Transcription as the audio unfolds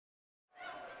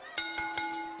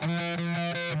The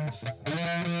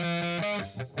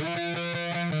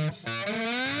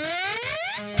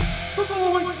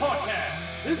following podcast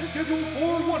is scheduled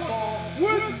for one fall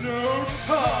with no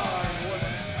time limit.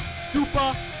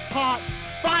 Super hot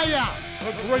fire!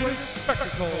 The greatest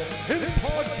spectacle in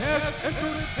podcast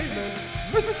entertainment,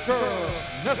 Mr.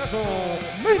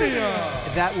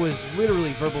 Nestlemania. That was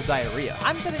literally verbal diarrhea.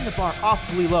 I'm setting the bar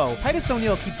awfully low. Titus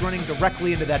O'Neil keeps running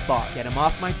directly into that bar. Get him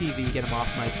off my TV, get him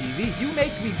off my TV. You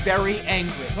make me very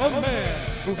angry. The man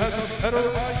who has a better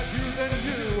IQ than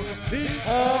you, the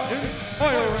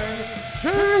awe-inspiring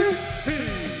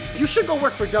JC. You should go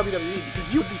work for WWE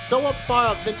because you'd be so up far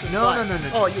up Vince's butt.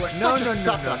 No. Oh, you are such a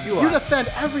sucker. You You are. defend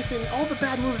everything, all the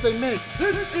bad moves they make.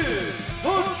 This is the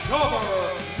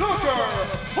Jobber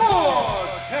Knocker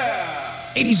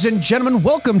Podcast. Ladies and gentlemen,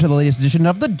 welcome to the latest edition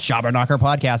of the Jobber Knocker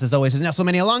Podcast. As always, is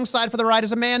Nestlemania alongside for the ride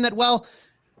is a man that, well,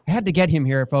 I had to get him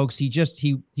here, folks. He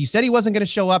said he wasn't going to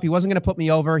show up. He wasn't going to put me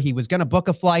over. He was going to book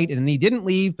a flight, and he didn't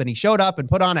leave, but he showed up and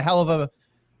put on a hell of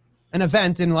an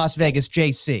event in Las Vegas,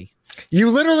 JC. You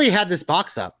literally had this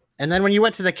box up. And then when you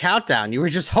went to the countdown, you were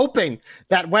just hoping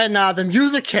that when the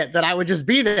music hit that I would just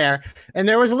be there. And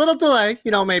there was a little delay,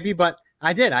 maybe, but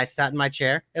I did. I sat in my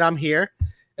chair and I'm here.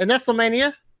 In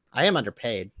Nestlemania, I am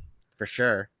underpaid for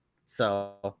sure.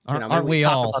 So, Aren't we we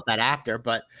talk all? about that after.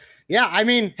 But yeah, I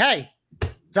mean, hey,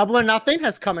 Double or Nothing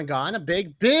has come and gone. A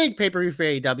big pay-per-view for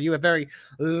AEW, a very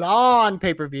long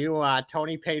pay-per-view.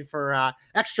 Tony paid for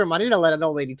extra money to let an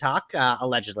old lady talk,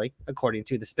 allegedly, according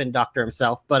to the spin doctor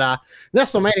himself. But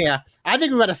Nestlemania, I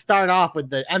think we got to start off with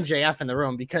the MJF in the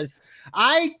room because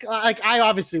I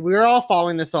obviously, we were all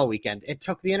following this all weekend. It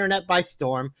took the internet by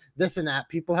storm, this and that.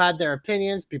 People had their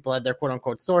opinions. People had their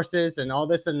quote-unquote sources and all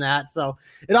this and that. So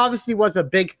it obviously was a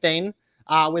big thing.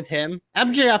 With him.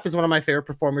 MJF is one of my favorite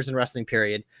performers in wrestling,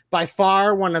 period. By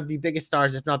far one of the biggest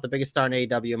stars, if not the biggest star in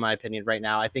AEW, in my opinion, right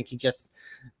now. I think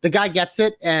the guy gets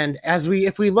it. And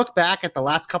if we look back at the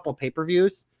last couple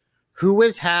pay-per-views, who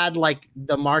has had like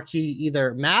the marquee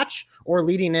either match or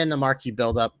leading in the marquee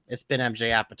buildup? It's been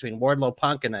MJF between Wardlow,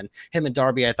 Punk, and then him and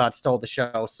Darby, I thought, stole the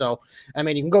show. So, I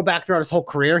mean, you can go back throughout his whole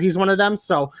career. He's one of them.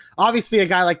 So obviously a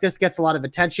guy like this gets a lot of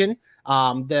attention.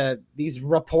 These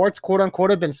reports, quote unquote,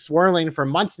 have been swirling for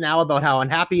months now about how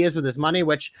unhappy he is with his money,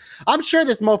 which I'm sure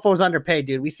this mofo is underpaid,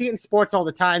 dude. We see it in sports all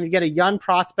the time. You get a young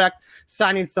prospect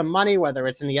signing some money, whether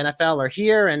it's in the NFL or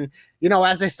here. And,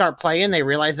 as they start playing, they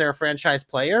realize they're a franchise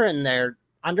player and they're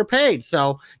underpaid.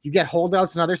 So you get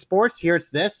holdouts in other sports. Here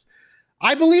it's this.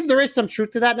 I believe there is some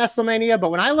truth to that, Nestlemania. But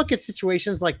when I look at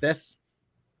situations like this,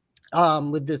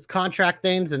 with this contract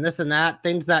things and this and that,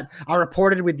 things that are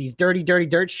reported with these dirty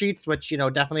dirt sheets, which,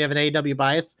 definitely have an AEW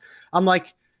bias. I'm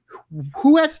like,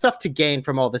 who has stuff to gain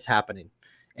from all this happening?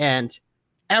 And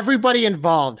everybody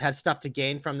involved had stuff to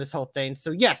gain from this whole thing.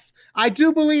 So yes, I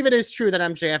do believe it is true that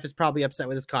MJF is probably upset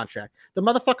with his contract. The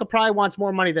motherfucker probably wants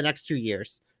more money the next 2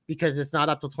 years because it's not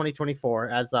up till 2024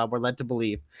 as we're led to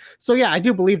believe. So yeah, I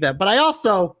do believe that. But I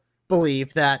also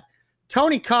believe that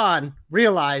Tony Khan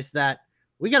realized that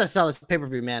we got to sell this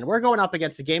pay-per-view, man. We're going up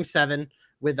against a Game 7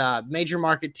 with a major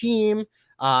market team,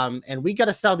 and we got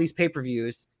to sell these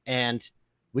pay-per-views, and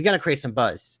we got to create some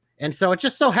buzz. And so it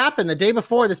just so happened the day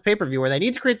before this pay-per-view where they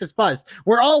need to create this buzz,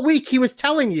 where all week he was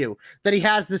telling you that he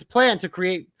has this plan to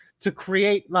create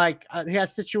he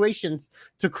has situations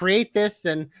to create this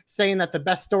and saying that the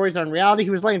best stories are in reality. He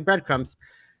was laying breadcrumbs.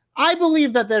 I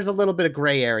believe that there's a little bit of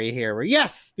gray area here where,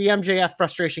 yes, the MJF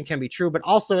frustration can be true, but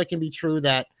also it can be true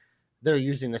that they're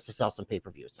using this to sell some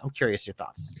pay-per-views. I'm curious your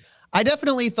thoughts. I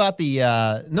definitely thought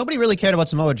nobody really cared about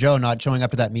Samoa Joe not showing up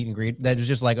to that meet and greet. That was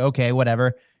just like, okay,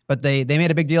 whatever. But they made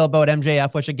a big deal about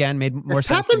MJF, which again made more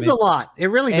sense. This happens a lot.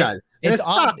 It really does. It's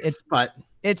odd.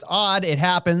 It's odd. It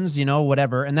happens,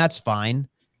 whatever. And that's fine.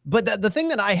 But the thing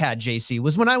that I had, JC,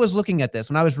 was when I was looking at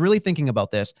this, when I was really thinking about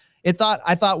this,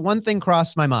 I thought one thing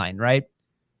crossed my mind, right?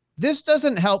 This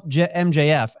doesn't help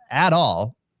MJF at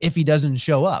all if he doesn't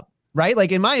show up. Right?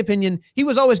 Like, in my opinion, he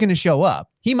was always going to show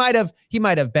up. He might have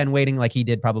been waiting like he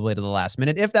did probably to the last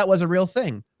minute if that was a real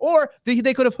thing. Or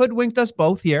they could have hoodwinked us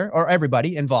both here, or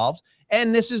everybody involved.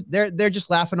 And they're just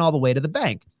laughing all the way to the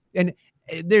bank. And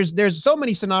there's so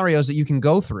many scenarios that you can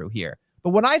go through here. But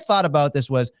what I thought about this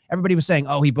was everybody was saying,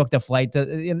 oh, he booked a flight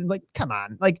like, come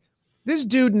on. Like, this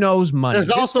dude knows money.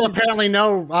 There's also apparently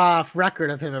no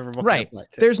record of him ever booking a flight.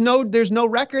 There's no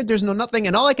record. There's no nothing.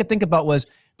 And all I could think about was,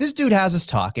 this dude has us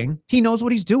talking. He knows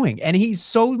what he's doing. And he's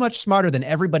so much smarter than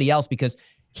everybody else because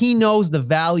he knows the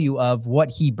value of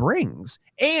what he brings.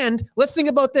 And let's think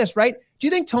about this, right? Do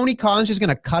you think Tony Khan's just going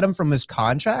to cut him from his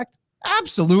contract?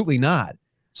 Absolutely not.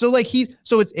 So like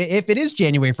if it is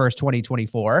January 1st,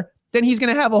 2024, then he's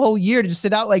going to have a whole year to just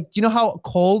sit out. Like, do you know how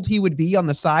cold he would be on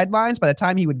the sidelines by the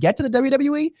time he would get to the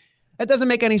WWE? That doesn't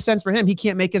make any sense for him. He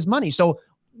can't make his money. So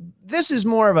this is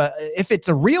more of if it's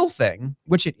a real thing,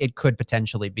 which it could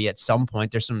potentially be at some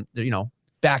point, there's some,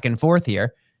 back and forth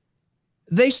here.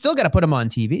 They still got to put him on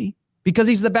TV because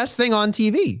he's the best thing on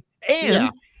TV.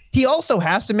 And he also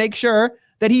has to make sure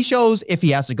that he shows, if he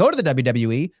has to go to the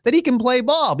WWE, that he can play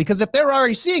ball. Because if they're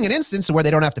already seeing an instance where they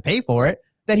don't have to pay for it,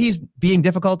 that he's being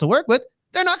difficult to work with,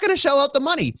 they're not going to shell out the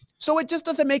money. So it just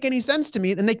doesn't make any sense to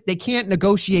me. And they can't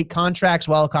negotiate contracts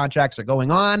while contracts are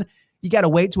going on. You got to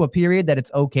wait to a period that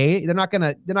it's okay. They're not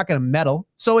gonna meddle.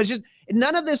 So it's just,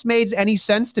 none of this made any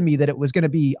sense to me that it was going to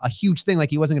be a huge thing.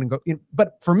 Like he wasn't going to go.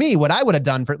 But for me, what I would have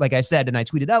done, for, like I said, and I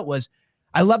tweeted out, was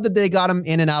I love that they got him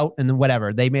in and out and then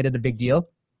whatever. They made it a big deal.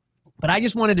 But I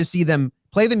just wanted to see them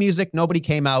play the music. Nobody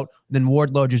came out. Then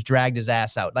Wardlow just dragged his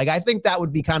ass out. Like, I think that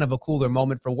would be kind of a cooler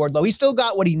moment for Wardlow. He still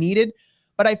got what he needed,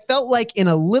 but I felt like in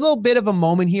a little bit of a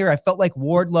moment here, I felt like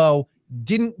Wardlow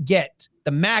didn't get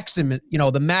the maximizing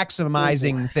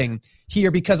thing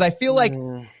here, because I feel like,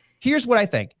 here's what I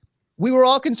think. We were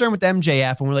all concerned with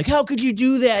MJF and we're like, how could you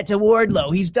do that to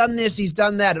Wardlow? He's done this, he's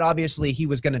done that. And obviously he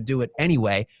was going to do it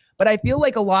anyway. But I feel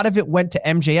like a lot of it went to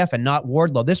MJF and not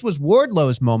Wardlow. This was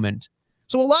Wardlow's moment.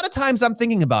 So a lot of times I'm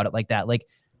thinking about it like that. Like,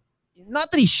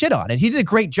 not that he shit on it. He did a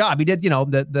great job. He did,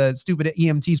 the stupid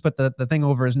EMTs put the thing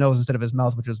over his nose instead of his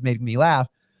mouth, which was making me laugh.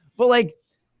 But like,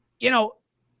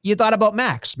 you thought about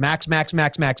Max. But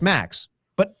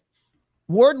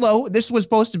Wardlow, this was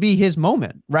supposed to be his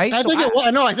moment, right? I think it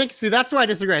was. No, see, that's where I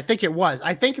disagree. I think it was.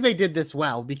 I think they did this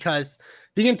well because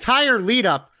the entire lead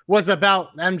up was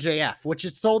about MJF, which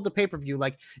is sold the pay-per-view.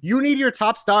 Like, you need your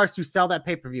top stars to sell that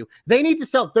pay-per-view. They need to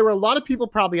sell. There were a lot of people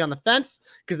probably on the fence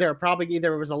because they were probably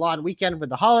either it was a long weekend with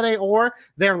the holiday, or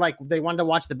they're like, they wanted to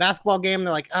watch the basketball game.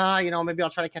 They're like, maybe I'll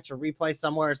try to catch a replay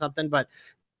somewhere or something. But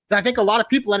I think a lot of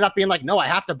people ended up being like, no, I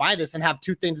have to buy this and have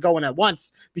two things going at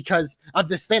once because of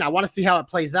this thing. I want to see how it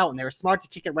plays out. And they were smart to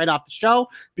kick it right off the show,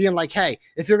 being like, hey,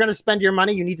 if you're going to spend your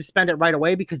money, you need to spend it right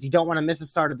away because you don't want to miss the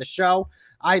start of the show.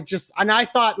 I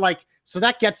thought, like, so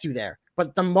that gets you there.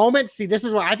 But the moment, see, this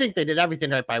is where I think they did everything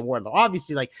right by Wardlow.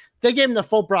 Obviously, like, they gave him the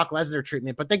full Brock Lesnar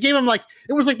treatment, but they gave him, like,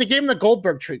 it was like they gave him the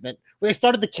Goldberg treatment, where they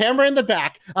started the camera in the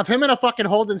back of him in a fucking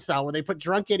holding cell where they put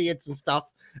drunk idiots and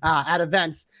stuff at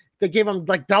events. They gave him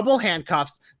like double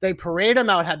handcuffs. They parade him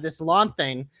out, had this lawn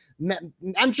thing.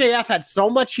 MJF had so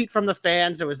much heat from the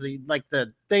fans. It was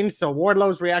the thing. So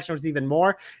Wardlow's reaction was even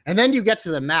more. And then you get to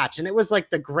the match, and it was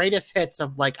like the greatest hits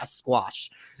of like a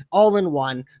squash, all in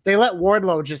one. They let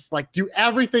Wardlow just like do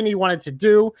everything he wanted to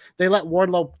do. They let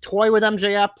Wardlow toy with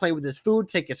MJF, play with his food,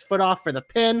 take his foot off for the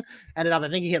pin. Ended up, I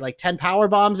think he hit like 10 power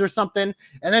bombs or something.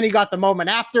 And then he got the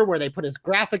moment after where they put his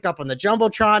graphic up on the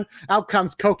Jumbotron. Out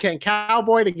comes Cocaine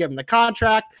Cowboy to give him the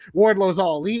contract. Wardlow's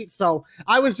all elite. So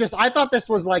I thought this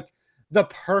was like the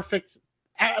perfect,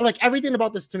 like, everything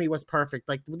about this to me was perfect.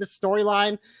 Like, this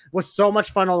storyline was so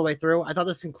much fun all the way through. I thought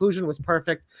this conclusion was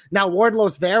perfect. Now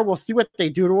Wardlow's there. We'll see what they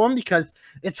do to him because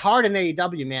it's hard in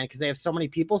AEW, man, because they have so many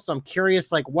people. So I'm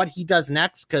curious, like, what he does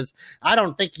next, because I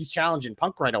don't think he's challenging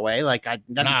Punk right away. Like, that'd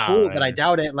be cool, but I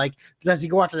doubt it. Like, does he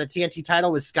go after the TNT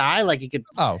title with Sky? Like, he could.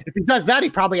 Oh, if he does that, he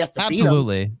probably has to beat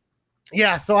him.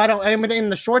 Yeah, so in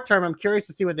the short term, I'm curious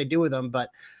to see what they do with him, but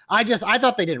I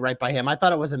thought they did right by him. I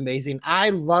thought it was amazing.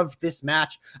 I loved this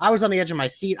match. I was on the edge of my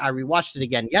seat. I rewatched it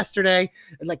again yesterday.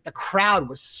 Like, the crowd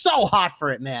was so hot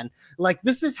for it, man. Like,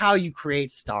 this is how you create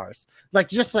stars. Like,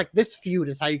 just like this feud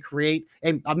is how you create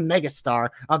a mega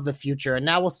star of the future. And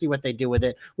now we'll see what they do with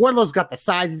it. Wardlow's got the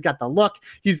size. He's got the look.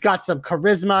 He's got some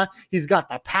charisma. He's got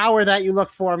the power that you look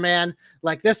for, man.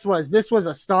 Like, this was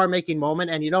a star-making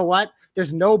moment. And you know what?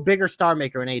 There's no bigger star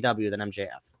maker in AEW than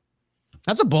MJF.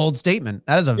 That's a bold statement.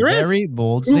 That is a very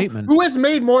bold statement. Who has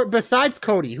made more besides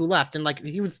Cody, who left, and like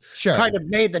he was kind of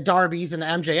made the Darbys and the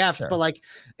MJFs, but like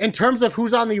in terms of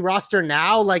who's on the roster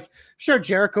now, like sure,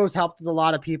 Jericho's helped with a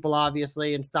lot of people,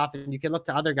 obviously, and stuff, and you can look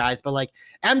to other guys, but like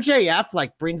MJF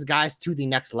like brings guys to the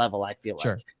next level, I feel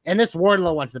like. And this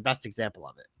Wardlow one's the best example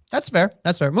of it. That's fair.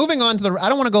 That's fair. Moving on to I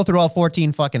don't want to go through all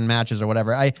 14 fucking matches or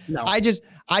whatever. I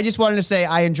just wanted to say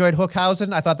I enjoyed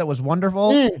Hookhausen. I thought that was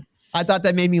wonderful. I thought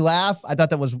that made me laugh. I thought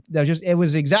that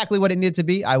was exactly what it needed to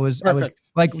be. I was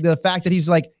like the fact that he's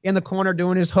like in the corner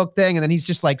doing his hook thing, and then he's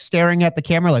just like staring at the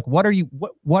camera, like, what are you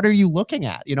looking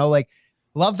at? Like,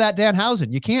 love that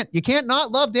Danhausen. You can't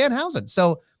not love Danhausen.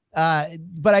 So,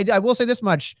 but I will say this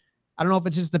much. I don't know if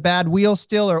it's just the bad wheel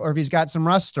still, or if he's got some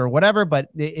rust or whatever, but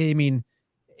I mean,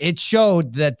 it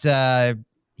showed that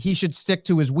he should stick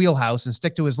to his wheelhouse and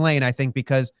stick to his lane, I think,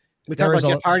 because We talking about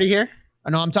Jeff Hardy here?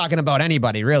 no, I'm talking about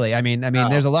anybody, really. I mean,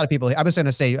 there's a lot of people. I was going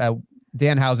to say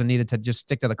Danhausen needed to just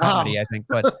stick to the comedy, I think,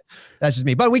 but that's just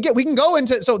me. But we can go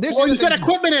into, so there's. Well, you said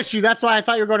equipment issue. That's why I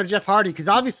thought you were going to Jeff Hardy, because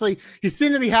obviously he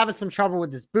seemed to be having some trouble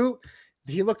with his boot.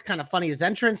 He looked kind of funny, his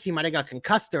entrance. He might have got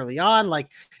concussed early on.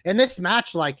 Like in this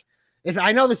match, like, if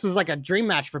I know this was like a dream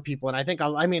match for people, and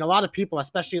I mean, a lot of people,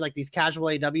 especially like these casual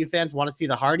AEW fans, want to see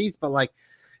the Hardys, but like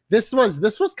this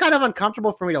was kind of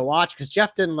uncomfortable for me to watch because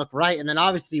Jeff didn't look right, and then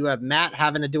obviously you have Matt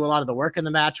having to do a lot of the work in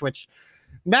the match, which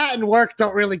Matt and work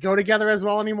don't really go together as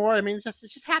well anymore. I mean, it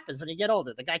just happens when you get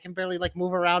older. The guy can barely like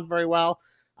move around very well.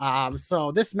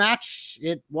 So this match,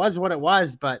 it was what it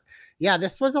was, but yeah,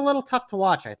 this was a little tough to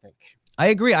watch, I think. I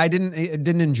agree. I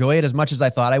didn't enjoy it as much as I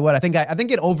thought I would. I think I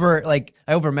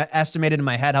overestimated in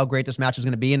my head how great this match was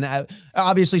going to be. And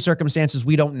obviously circumstances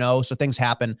we don't know. So things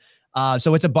happen.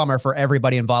 So it's a bummer for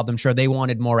everybody involved. I'm sure they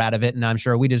wanted more out of it, and I'm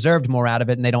sure we deserved more out of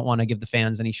it, and they don't want to give the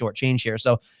fans any short change here.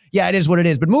 So yeah, it is what it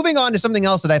is. But moving on to something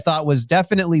else that I thought was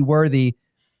definitely worthy,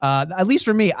 at least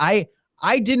for me, I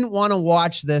didn't want to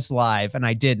watch this live, and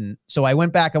I didn't. So I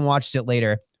went back and watched it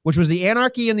later, which was the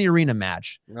Anarchy in the Arena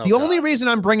match. The only reason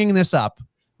I'm bringing this up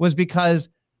was because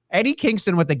Eddie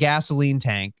Kingston with the gasoline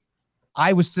tank,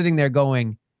 I was sitting there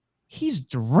going, he's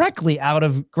directly out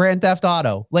of Grand Theft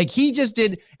Auto. Like, he just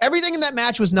did everything in that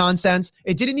match was nonsense.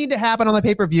 It didn't need to happen on the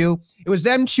pay-per-view. It was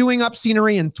them chewing up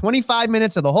scenery in 25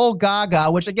 minutes of the whole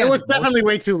gaga, which again, it was definitely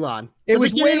way too long. It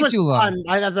was way too long.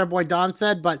 As our boy Don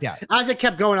said, but yeah, as it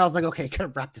kept going, I was like, okay, gotta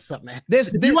wrap this up, man. Do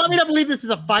you want me to believe this is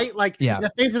a fight? Like, yeah, the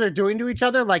things that they're doing to each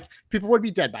other, like, people would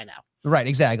be dead by now. Right,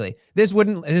 exactly. This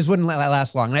wouldn't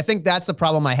last long. And I think that's the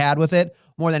problem I had with it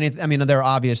more than anything. I mean, there are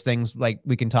obvious things like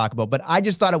we can talk about, but I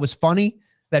just thought it was funny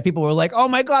that people were like, oh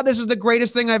my God, this is the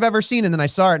greatest thing I've ever seen. And then I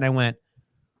saw it and I went,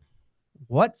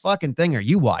 what fucking thing are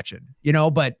you watching? You know,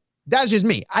 but that's just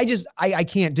me. I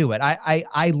can't do it.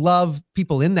 I love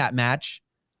people in that match,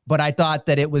 but I thought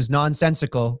that it was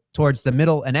nonsensical towards the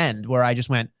middle and end where I just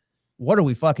went, what are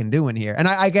we fucking doing here? And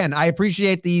I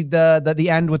appreciate the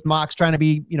end with Mox trying to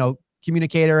be,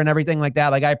 communicator and everything like that.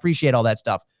 Like, I appreciate all that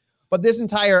stuff. But this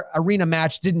entire arena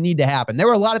match didn't need to happen. There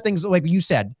were a lot of things, like you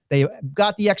said, they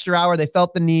got the extra hour, they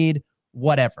felt the need,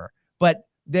 whatever. But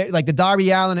like the Darby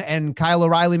Allin and Kyle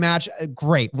O'Reilly match,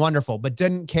 great, wonderful, but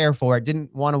didn't care for it,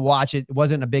 didn't want to watch it. It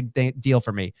wasn't a big deal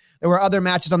for me. There were other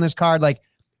matches on this card, like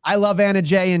I love Anna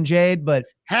Jay and Jade, but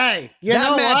hey,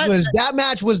 that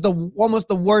match was almost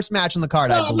the worst match on the card.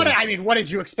 No, but I mean, what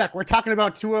did you expect? We're talking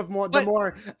about two of the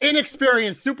more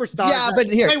inexperienced superstars. Yeah, but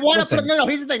here, they want to put. No,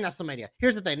 here's the thing, WrestleMania.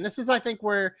 Here's the thing. And this is, I think,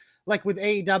 where, like with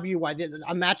AEW, why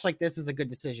a match like this is a good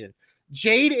decision.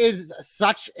 Jade is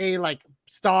such a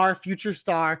future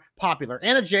star, popular.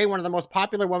 Anna Jay, one of the most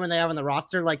popular women they have on the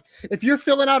roster. Like, if you're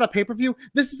filling out a pay-per-view,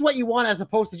 this is what you want, as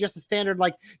opposed to just a standard,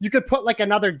 like, you could put like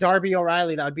another Darby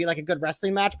O'Reilly that would be like a good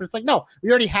wrestling match, but it's like, no, we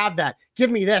already have that.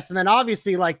 Give me this. And then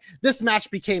obviously, like, this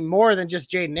match became more than just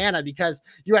Jade and Anna, because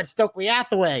you had Stokely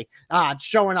Hathaway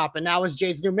showing up, and now is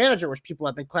Jade's new manager, which people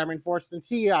have been clamoring for since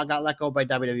he got let go by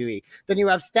WWE. Then you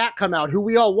have Stat come out, who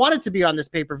we all wanted to be on this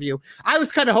pay-per-view. I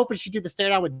was kind of hoping she'd do the stare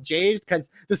down with Jade, because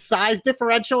the size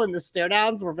differential and the stare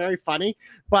downs were very funny.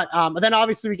 But then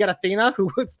obviously we get Athena,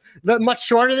 who was much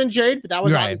shorter than Jade, but that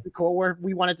was obviously cool, where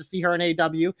we wanted to see her in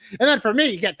AEW. And then for me,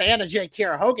 you get the Anna Jay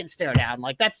Kiera Hogan stare down.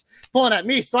 Like, that's pulling at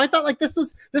me. So I thought, like, this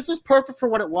was perfect for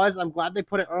what it was. I'm glad they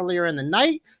put it earlier in the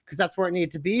night, because that's where it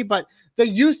needed to be. But they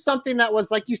used something that was,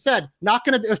 like you said,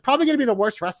 it was probably going to be the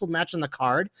worst wrestled match on the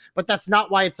card, but that's not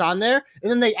why it's on there.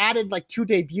 And then they added like 2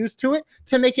 debuts to it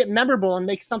to make it memorable and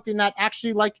make something that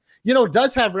actually, like,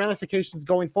 does have ramifications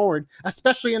going forward,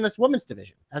 especially in this women's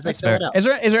division, as I said. Is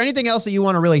there anything else that you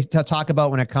want to really talk about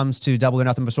when it comes to Double or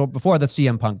Nothing before the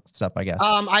CM Punk stuff, I guess?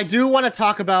 I do want to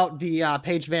talk about the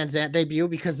Paige Van Zandt debut,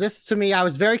 because this, to me, I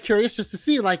was very curious just to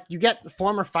see, like, you get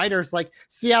former fighters, like,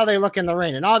 see how they look in the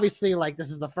ring. And obviously, like, this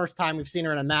is the first time we've seen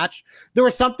her in a match. There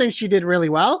were some things she did really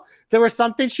well. There were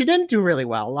some things she didn't do really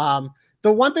well.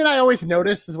 The one thing I always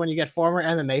notice is when you get former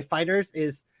MMA fighters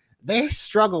is they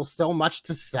struggle so much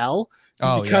to sell.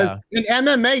 Because in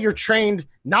MMA, you're trained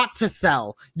not to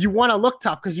sell. You want to look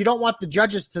tough because you don't want the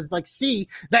judges to, like, see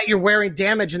that you're wearing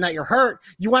damage and that you're hurt.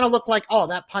 You want to look like, oh,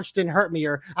 that punch didn't hurt me,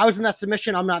 or I was in that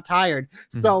submission, I'm not tired.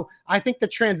 Mm-hmm. So I think the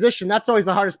transition, that's always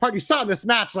the hardest part. You saw in this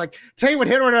match, like, Tay would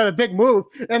hit her with a big move,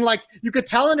 and, like, you could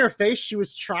tell in her face she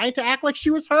was trying to act like she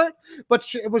was hurt, but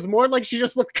it was more like she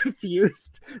just looked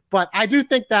confused. But I do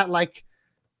think that, like,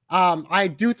 I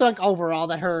do think overall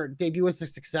that her debut was a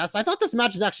success. I thought this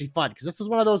match was actually fun because this was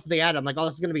one of those they had. I'm like, oh,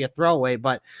 this is going to be a throwaway.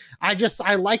 But I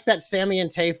like that Sammy and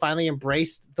Tay finally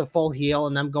embraced the full heel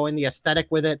and them going the aesthetic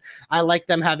with it. I like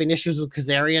them having issues with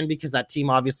Kazarian because that team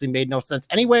obviously made no sense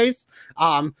anyways.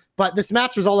 But this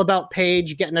match was all about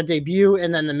Paige getting a debut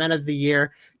and then the Men of the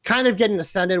Year kind of getting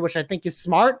ascended, which I think is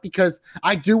smart because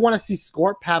I do want to see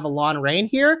Scorp have a long reign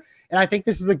here. And I think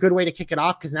this is a good way to kick it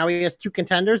off because now he has 2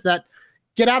 contenders that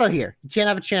get out of here. You can't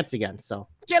have a chance again. So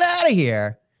get out of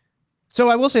here. So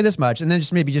I will say this much, and then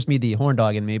just me, the horn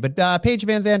dog in me. But Paige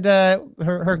Van Zandt,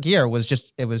 her gear was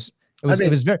just it was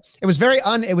very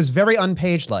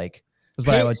unpage like. Was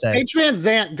what I would say. Paige Van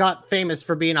Zandt got famous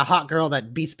for being a hot girl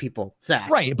that beats people. Sass.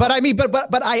 Right, but I mean,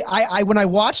 but I when I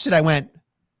watched it, I went,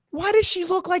 why does she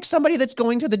look like somebody that's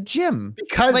going to the gym?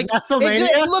 Because like, WrestleMania,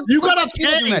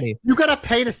 you gotta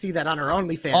pay to see that on her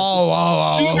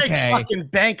OnlyFans. She makes fucking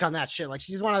bank on that shit. Like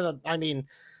she's one of the. I mean,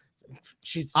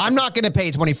 I'm not gonna pay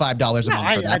 $25 a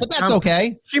month for that, but that's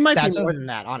okay. She might be more than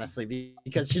that, honestly,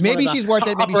 because she's she's worth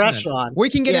it. Maybe she's not. We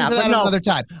can get into that another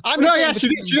time.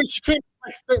 She can't.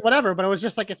 Whatever, but it was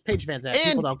just like it's Paige Van Zandt.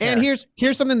 People don't care. And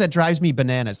here's something that drives me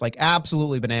bananas, like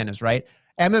absolutely bananas, right?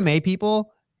 MMA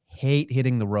people hate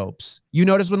hitting the ropes. You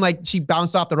notice when like she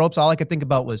bounced off the ropes, all I could think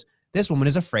about was this woman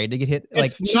is afraid to get hit.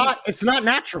 Like it's not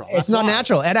natural. It's not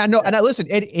natural. And I know, and I listen,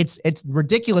 it's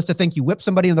ridiculous to think you whip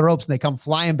somebody in the ropes and they come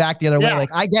flying back the other way.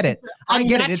 Like I get it. I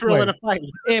get it. It's in a fight.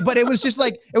 But it was just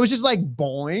like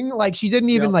boing. Like she didn't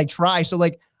even like try. So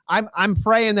like I'm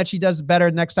praying that she does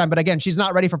better next time. But again, she's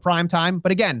not ready for prime time.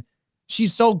 But again,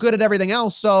 she's so good at everything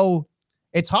else. So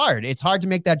it's hard. It's hard to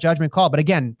make that judgment call. But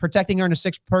again, protecting her in a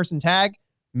 6-person tag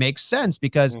makes sense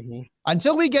because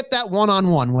until we get that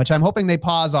one-on-one, which I'm hoping they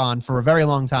pause on for a very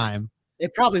long time.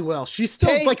 It probably will. She's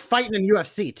still like fighting in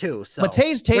UFC too. So but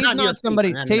Tay's not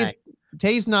somebody.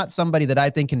 Tay's not somebody that I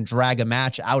think can drag a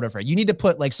match out of her. You need to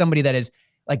put like somebody that is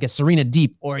like a Serena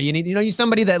Deep, or you need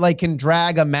somebody that like can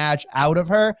drag a match out of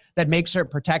her that makes her,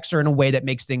 protects her in a way that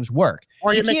makes things work.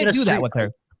 Or you can't do that with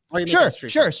her.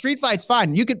 Sure. Street fight's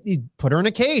fine. You could put her in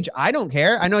a cage. I don't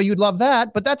care. I know you'd love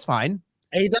that, but that's fine.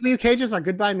 AEW cages are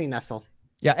good by me, Nestle.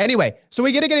 Yeah. Anyway, so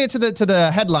we got to get into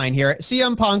the headline here.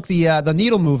 CM Punk, the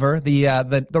needle mover,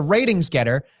 the ratings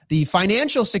getter, the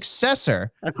financial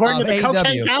successor, according to the AEW.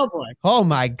 Cocaine Cowboy. Oh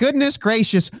my goodness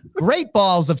gracious! Great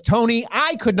balls of Tony.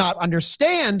 I could not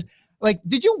understand. Like,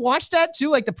 did you watch that too?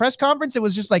 Like the press conference, it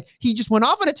was just like he just went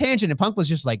off on a tangent, and Punk was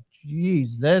just like,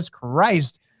 Jesus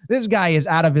Christ, this guy is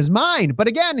out of his mind. But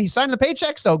again, he signed the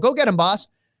paycheck, so go get him, boss.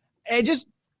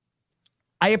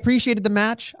 I appreciated the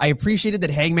match. I appreciated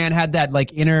that Hangman had that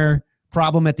like inner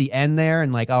problem at the end there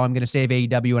and like, oh, I'm going to save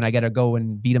AEW and I got to go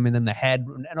and beat him in the head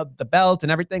and the belt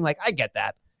and everything. Like, I get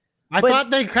that. I thought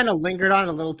they kind of lingered on it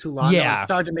a little too long. Yeah. It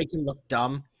started to make him look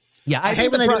dumb. Yeah. I hate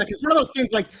when they do that because one of those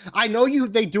things like, I know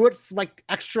they do it like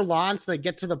extra long so they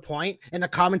get to the point and the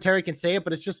commentary can say it,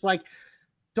 but it's just like,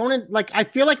 I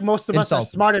feel like most of us are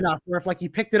smart enough where if like you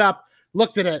picked it up,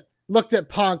 looked at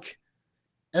Punk,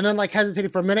 and then like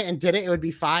hesitated for a minute and did it, it would be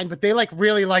fine. But they like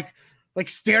really like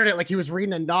stared at it like he was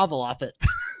reading a novel off it.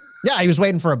 Yeah, he was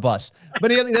waiting for a bus.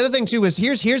 But the other thing too is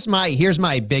here's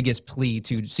my biggest plea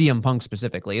to CM Punk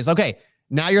specifically is, okay,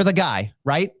 now you're the guy,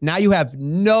 right? Now you have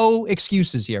no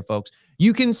excuses here, folks.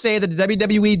 You can say that the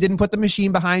WWE didn't put the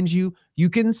machine behind you. You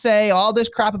can say all this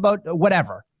crap about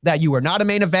whatever, that you were not a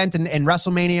main event in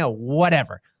WrestleMania,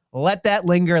 whatever. Let that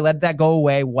linger, let that go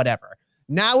away, whatever.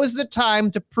 Now is the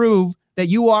time to prove that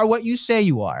you are what you say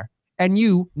you are, and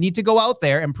you need to go out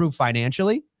there and prove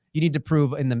financially. You need to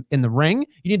prove in the ring.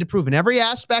 You need to prove in every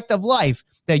aspect of life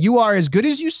that you are as good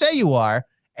as you say you are,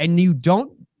 and you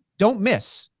don't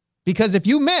miss. Because if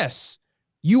you miss,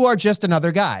 you are just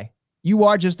another guy. You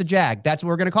are just a jag. That's what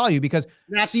we're going to call you because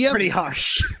that's pretty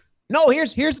harsh. No,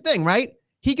 here's the thing, right?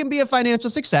 He can be a financial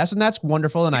success, and that's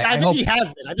wonderful. And I think hope he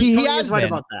has been. I think he has right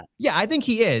about that. Yeah, I think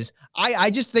he is.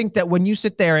 I just think that when you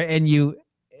sit there and you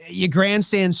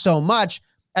grandstand so much,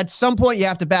 at some point you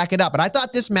have to back it up. And I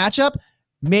thought this matchup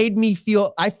made me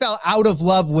feel, I fell out of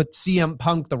love with CM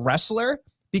Punk, the wrestler,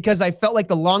 because I felt like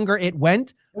the longer it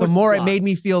went, the more it made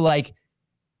me feel like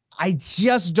I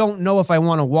just don't know if I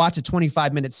want to watch a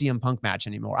 25-minute CM Punk match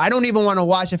anymore. I don't even want to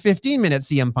watch a 15-minute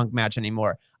CM Punk match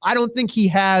anymore. I don't think he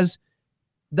has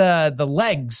the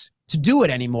legs to do it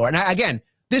anymore. And again,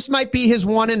 this might be his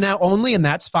one and now only, and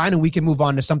that's fine. And we can move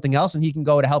on to something else and he can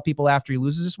go to help people after he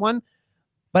loses this one.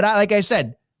 But like I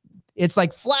said, it's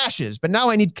like flashes, but now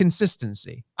I need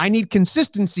consistency. I need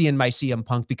consistency in my CM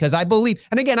Punk because I believe,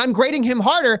 and again, I'm grading him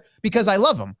harder because I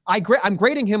love him. I'm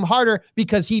grading him harder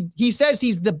because he says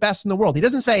he's the best in the world. He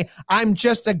doesn't say I'm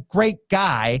just a great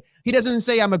guy. He doesn't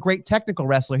say I'm a great technical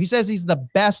wrestler. He says he's the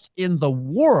best in the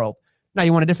world. Now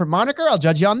you want a different moniker? I'll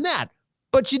judge you on that.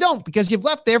 But you don't, because you've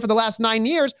left there for the last 9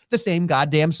 years the same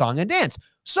goddamn song and dance.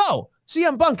 So,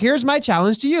 CM Punk, here's my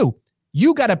challenge to you.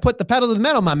 You got to put the pedal to the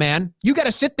metal, my man. You got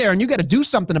to sit there and you got to do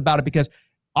something about it because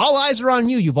all eyes are on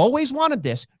you. You've always wanted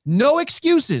this. No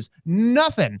excuses.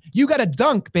 Nothing. You got to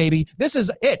dunk, baby. This is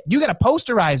it. You got to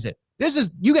posterize it.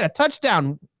 You got a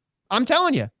touchdown. I'm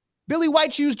telling you. Billy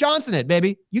White Shoes Johnson it,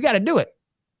 baby. You got to do it.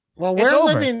 Well, we're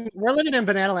living in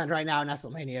Banana Land right now in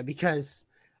WrestleMania because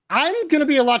I'm going to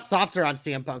be a lot softer on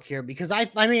CM Punk here because I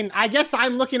guess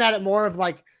I'm looking at it more of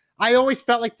like, I always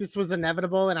felt like this was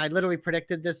inevitable, and I literally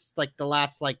predicted this like the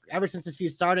last, like ever since this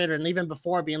feud started, and even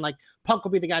before, being like Punk will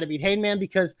be the guy to beat Hangman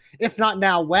because if not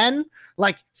now, when?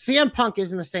 Like CM Punk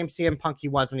isn't the same CM Punk he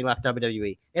was when he left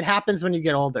WWE. It happens when you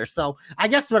get older. So I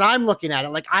guess when I'm looking at it,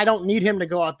 like I don't need him to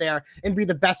go out there and be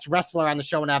the best wrestler on the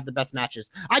show and have the best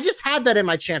matches. I just had that in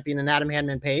my champion in Adam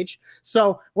Hangman Page.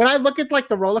 So when I look at like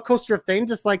the roller coaster of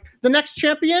things, it's like the next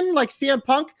champion, like CM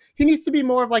Punk, he needs to be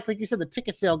more of like you said, the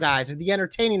ticket sale guys or the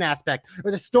entertaining aspect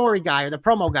or the story guy or the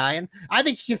promo guy. And I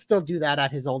think he can still do that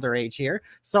at his older age here.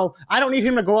 So I don't need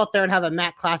him to go out there and have a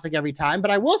Matt Classic every time.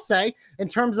 But I will say, in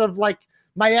terms of like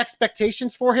my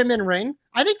expectations for him in ring,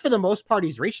 I think for the most part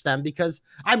he's reached them because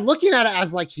I'm looking at it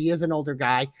as like he is an older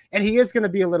guy and he is going to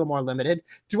be a little more limited.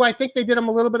 Do I think they did him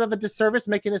a little bit of a disservice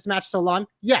making this match so long?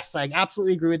 Yes, I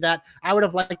absolutely agree with that. I would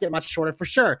have liked it much shorter for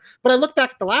sure. But I look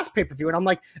back at the last pay-per-view and I'm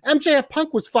like, MJF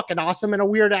Punk was fucking awesome in a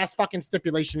weird ass fucking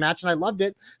stipulation match and I loved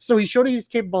it. So he showed he's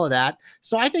capable of that.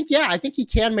 So I think he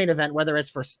can main event, whether it's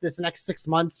for this next 6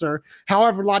 months or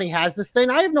however long he has this thing.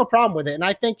 I have no problem with it. And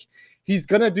I think he's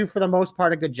going to do, for the most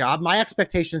part, a good job. My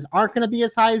expectations aren't going to be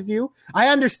as high as you. I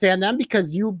understand them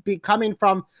because you be coming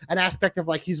from an aspect of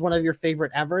like he's one of your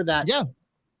favorite ever that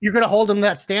you're going to hold him to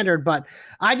that standard. But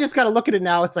I just got to look at it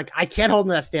now. It's like I can't hold him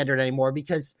to that standard anymore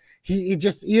because he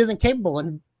isn't capable.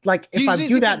 And like if I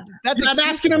do that, I'm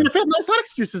asking him to fit. No, it's not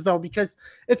excuses though, because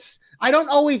I don't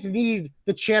always need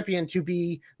the champion to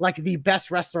be like the best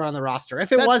wrestler on the roster.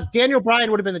 If it was, Daniel Bryan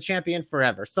would have been the champion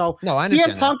forever. So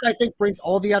CM Punk, I think, brings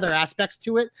all the other aspects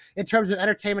to it in terms of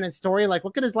entertainment and story. Like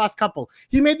look at his last couple.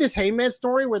 He made this Hangman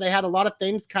story where they had a lot of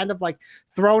things kind of like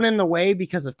thrown in the way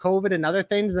because of COVID and other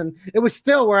things. And it was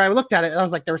still where I looked at it and I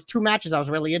was like, there was 2 matches I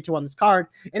was really into on this card.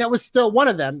 And it was still one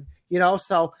of them. You know,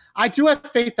 so I do have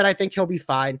faith that I think he'll be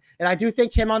fine. And I do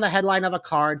think him on the headline of a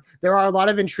card, there are a lot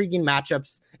of intriguing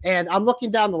matchups. And I'm looking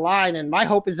down the line, and my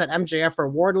hope is that MJF or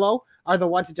Wardlow are the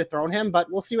ones to dethrone him, but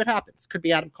we'll see what happens. Could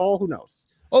be Adam Cole, who knows?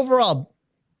 Overall,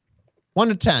 1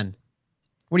 to 10.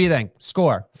 What do you think?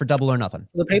 Score for Double or Nothing.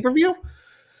 The pay-per-view?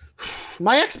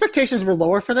 My expectations were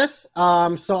lower for this.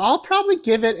 So I'll probably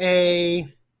give it a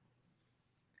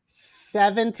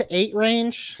 7 to 8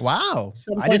 range. Wow.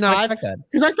 I did not expect that.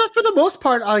 Because I thought for the most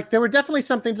part, like there were definitely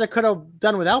some things I could have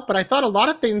done without, but I thought a lot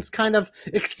of things kind of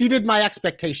exceeded my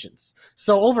expectations.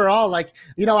 So overall, like,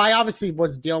 you know, I obviously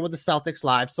was dealing with the Celtics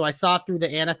live. So I saw through the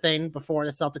Anna thing before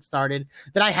the Celtics started.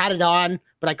 Then I had it on,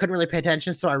 but I couldn't really pay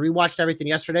attention. So I rewatched everything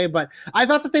yesterday. But I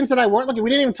thought the things that I weren't looking, we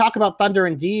didn't even talk about Thunder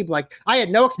and Deeb. Like I had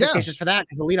no expectations for that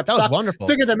because the lead up sucked. Was wonderful.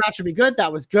 Figured the match would be good.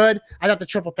 That was good. I thought the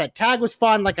triple threat tag was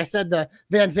fun. Like I said, the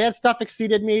Van Zandt stuff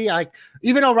exceeded me. Like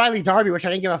even O'Reilly Darby, which I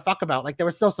didn't give a fuck about, like there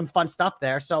was still some fun stuff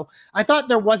there. So I thought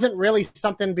there wasn't really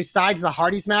something besides the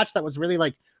Hardys match that was really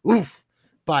like oof.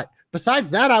 But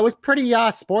besides that, I was pretty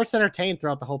sports entertained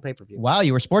throughout the whole pay-per-view. Wow,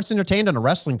 you were sports entertained on a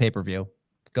wrestling pay-per-view.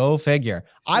 Go figure.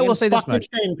 I will say this much.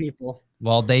 People.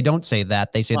 Well, they don't say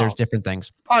that. They say there's different things.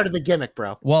 It's part of the gimmick,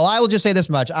 bro. Well, I will just say this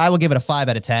much. I will give it a 5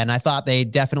 out of 10. I thought they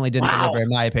definitely didn't deliver, in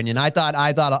my opinion. I thought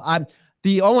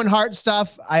the Owen Hart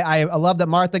stuff. I love that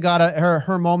Martha got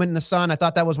her moment in the sun. I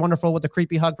thought that was wonderful with the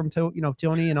creepy hug from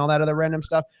Tony and all that other random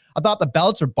stuff. I thought the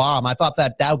belts are bomb. I thought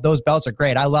that those belts are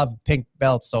great. I love pink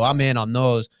belts, so I'm in on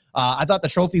those. I thought the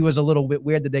trophy was a little bit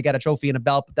weird that they got a trophy and a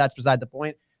belt, but that's beside the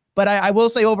point. But I will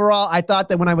say overall, I thought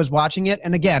that when I was watching it,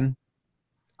 and again,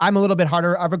 I'm a little bit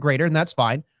harder of a grader, and that's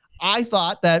fine. I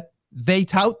thought that they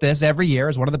tout this every year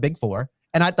as one of the big 4,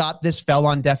 and I thought this fell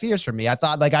on deaf ears for me. I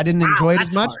thought like I didn't enjoy it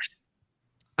as much.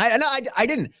 I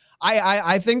didn't.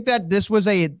 I think that this was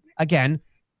again,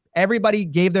 everybody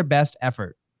gave their best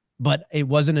effort, but it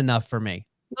wasn't enough for me.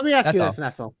 Let me ask you this,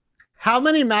 Nessel. How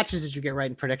many matches did you get right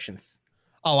in predictions?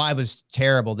 Oh, I was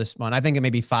terrible this month. I think it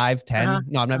may be 5, 10.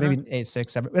 No, I'm not. Maybe 8,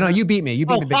 6, 7. No, you beat me. You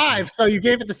beat me. 5. So you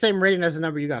gave it the same rating as the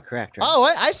number you got correct, right? Oh,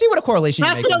 I see what a correlation.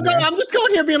 That's what I'm going. I'm just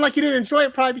going here being like you didn't enjoy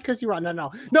it probably because you were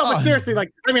no. But seriously,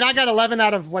 like I mean, I got 11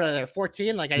 out of what are there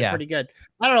 14. Like I did pretty good.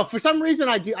 I don't know. For some reason,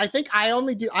 I think I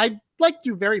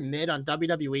do very mid on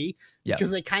WWE because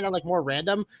they kind of like more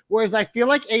random. Whereas I feel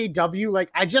like AEW,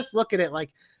 like I just look at it like,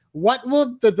 what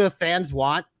will the fans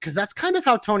want? Because that's kind of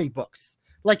how Tony books.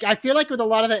 Like, I feel like with a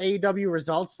lot of the AEW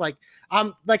results, like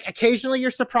occasionally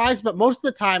you're surprised, but most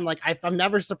of the time, like I'm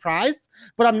never surprised,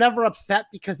 but I'm never upset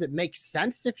because it makes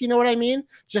sense, if you know what I mean.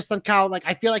 Just on how, like,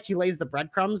 I feel like he lays the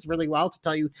breadcrumbs really well to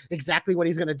tell you exactly what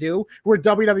he's going to do, where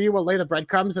WWE will lay the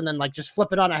breadcrumbs and then like just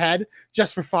flip it on ahead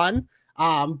just for fun.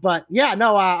 But yeah,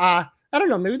 no, I don't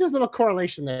know. Maybe there's a little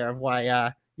correlation there of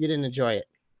why you didn't enjoy it.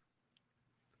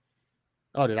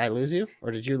 Oh, did I lose you or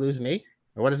did you lose me?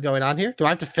 Or what is going on here? Do I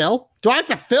have to fill?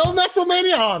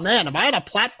 WrestleMania? Oh, man. Am I on a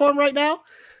platform right now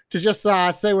to just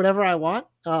say whatever I want?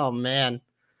 Oh, man.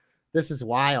 This is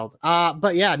wild.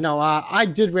 But yeah, no, I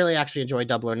did really actually enjoy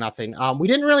Double or Nothing. We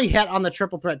didn't really hit on the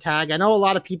triple threat tag. I know a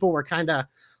lot of people were kind of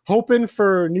hoping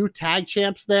for new tag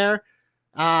champs there.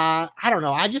 I don't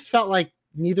know. I just felt like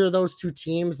neither of those two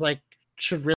teams like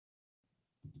should really.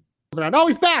 Oh,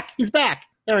 he's back. He's back.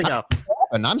 There we go.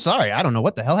 And I'm sorry, I don't know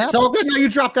what the hell happened. So good. No, you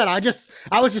dropped that. I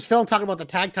was just talking about the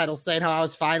tag titles, saying how I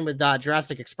was fine with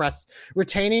Jurassic Express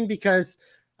retaining because,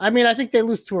 I mean, I think they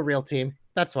lose to a real team.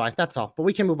 That's why. That's all. But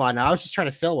we can move on now. I was just trying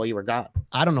to fill while you were gone.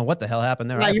 I don't know what the hell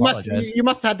happened there. No, you must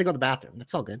have had to go to the bathroom.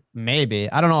 That's all good. Maybe.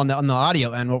 I don't know on the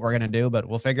audio end what we're gonna do, but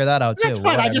we'll figure that out too. That's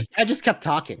fine. I just kept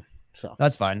talking. So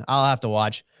that's fine. I'll have to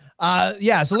watch.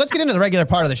 Yeah, so let's get into the regular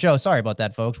part of the show. Sorry about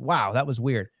that, folks. Wow, that was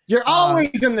weird. You're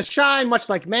always in the shine, much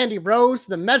like Mandy Rose,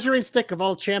 the measuring stick of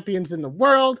all champions in the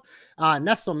world.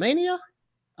 Nestlemania.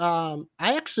 I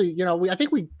actually, I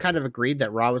think we kind of agreed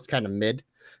that Raw was kind of mid.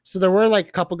 So there were like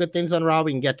a couple good things on Raw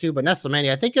we can get to, but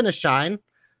Nestlemania, I think in the shine,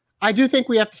 I do think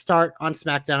we have to start on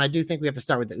SmackDown. I do think we have to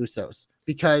start with the Usos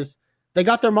because they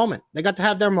got their moment. They got to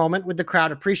have their moment with the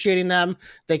crowd appreciating them.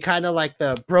 They kind of like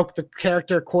broke the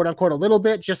character, quote unquote, a little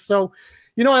bit. Just so,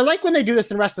 I like when they do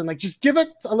this in wrestling, like just give it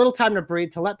a little time to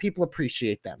breathe to let people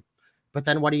appreciate them. But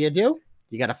then what do?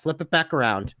 You got to flip it back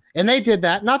around. And they did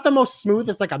that. Not the most smooth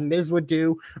as like a Miz would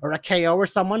do or a KO or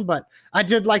someone, but I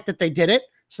did like that they did it.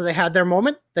 So they had their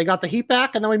moment. They got the heat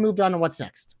back and then we moved on to what's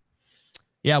next.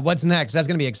 Yeah. What's next? That's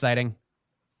going to be exciting.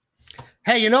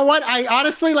 Hey, you know what? I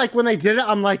honestly, like when they did it,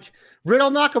 I'm like, Riddle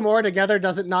Nakamura together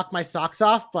doesn't knock my socks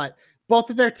off, but both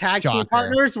of their tag team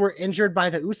partners were injured by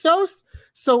the Usos.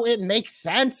 So it makes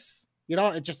sense.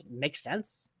 It just makes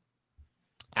sense.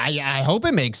 I hope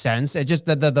it makes sense. It just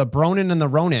the Bronin and the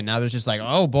Ronin. I was just like,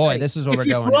 oh boy, this is where we're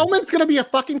going. Roman's gonna be a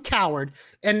fucking coward,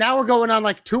 and now we're going on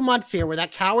like 2 months here where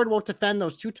that coward won't defend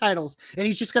those 2 titles, and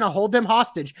he's just gonna hold them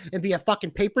hostage and be a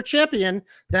fucking paper champion.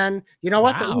 Then you know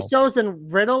what? Wow. The Usos and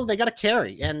Riddle, they got to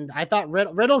carry, and I thought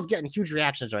Riddle's getting huge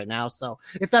reactions right now. So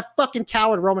if that fucking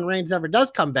coward Roman Reigns ever does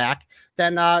come back,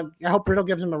 then I hope Riddle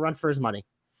gives him a run for his money.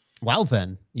 Well,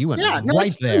 then you went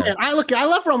right there. I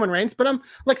love Roman Reigns, but I'm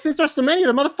like, since WrestleMania,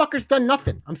 the motherfucker's done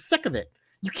nothing. I'm sick of it.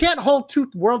 You can't hold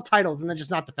 2 world titles and then just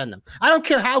not defend them. I don't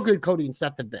care how good Cody and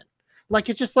Seth have been. Like,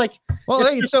 it's just like,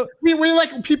 we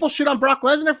like people shit on Brock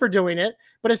Lesnar for doing it,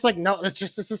 but it's like, no, it's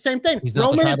the same thing.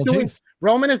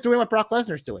 Roman is doing what Brock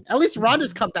Lesnar's doing. At least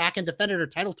Ronda's come back and defended her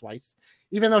title twice,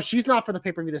 even though she's not for the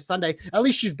pay-per-view this Sunday. At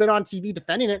least she's been on TV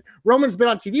defending it. Roman's been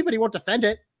on TV, but he won't defend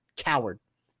it. Coward,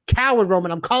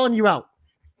 Roman. I'm calling you out.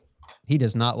 He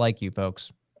does not like you,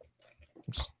 folks.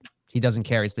 He doesn't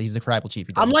care. He's the tribal chief.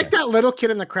 I'm like that little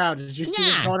kid in the crowd. Did you see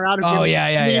this going around? Oh,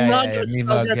 yeah. Mean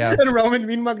mug, and Roman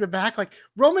mean mug the back. Like,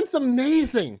 Roman's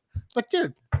amazing. But,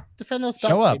 dude, defend those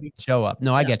belts, Show up.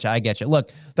 No, I get you.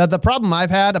 Look, the problem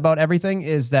I've had about everything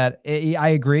is that I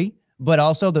agree, but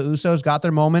also the Usos got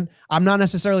their moment. I'm not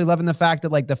necessarily loving the fact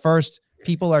that, like, the first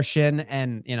people are Shin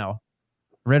and,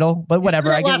 Riddle, but whatever.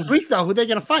 Last week, though, who are they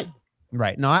going to fight?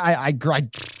 Right. No,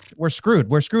 we're screwed.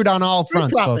 We're screwed on all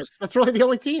fronts, folks. That's really the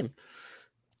only team.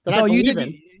 So you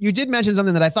did mention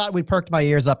something that I thought we perked my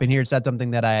ears up in here. Said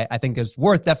something that I think is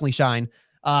worth definitely shine.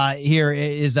 Here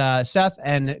is Seth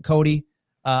and Cody,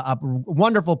 a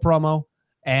wonderful promo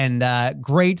and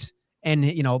great. And,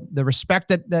 the respect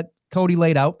that Cody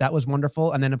laid out, that was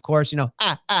wonderful. And then, of course, in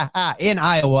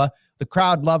Iowa, the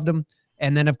crowd loved him.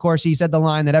 And then, of course, he said the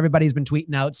line that everybody's been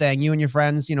tweeting out saying, you and your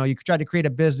friends, you tried to create a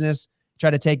business,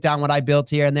 try to take down what I built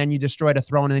here, and then you destroyed a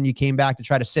throne, and then you came back to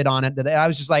try to sit on it. And I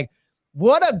was just like,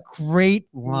 what a great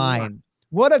line.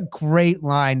 What a great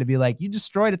line to be like, you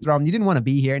destroyed a throne. You didn't want to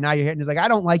be here. Now you're here. And he's like, I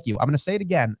don't like you. I'm going to say it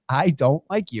again. I don't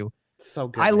like you. So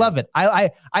good. I man. love it.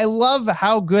 I love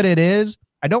how good it is.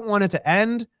 I don't want it to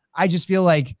end. I just feel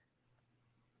like,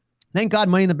 thank God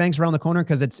Money in the Bank's around the corner,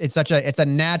 because it's a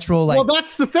natural, like, well,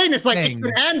 that's the thing. It's like thing. it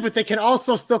can end, but they can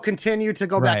also still continue to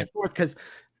go back Right. and forth, because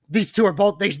these two are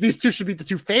both these two should be the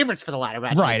two favorites for the ladder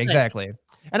match. right, exactly.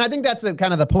 And I think that's the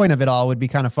kind of the point of it all. Would be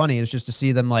kind of funny is just to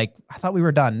see them like, I thought we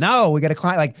were done. No, we got to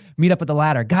climb, like meet up at the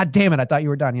ladder. God damn it, I thought you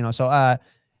were done. You know, so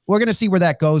we're gonna see where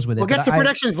that goes with it. We'll get But to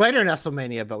predictions later in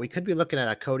WrestleMania, but we could be looking at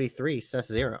a Cody 3, Seth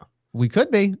 0. We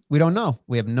could be. We don't know.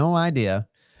 We have no idea.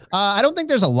 I don't think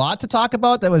there's a lot to talk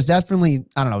about. That was definitely,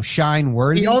 I don't know, shine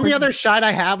worthy. The only other shot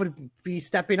I have would be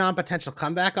stepping on potential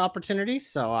comeback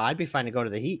opportunities. So I'd be fine to go to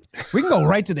the Heat. We can go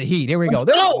right to the Heat. Here we go.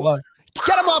 Let's go.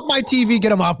 Get them off my TV. Get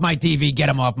them off my TV. Get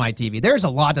them off my TV. There's a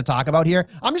lot to talk about here.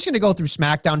 I'm just going to go through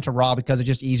SmackDown to Raw because it's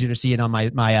just easier to see it on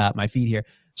my feed here.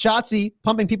 Shotzi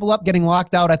pumping people up, getting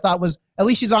locked out. I thought was, at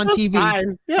least she's on That's TV.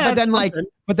 fine. Yeah,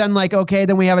 But then okay,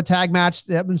 then we have a tag match.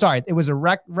 I'm sorry, it was a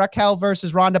Raquel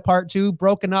versus Ronda part 2,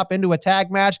 broken up into a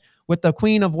tag match with the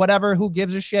queen of whatever. Who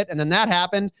gives a shit? And then that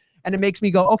happened, and it makes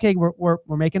me go, okay, we're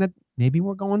making it. Maybe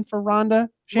we're going for Ronda,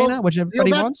 Shayna, Well, which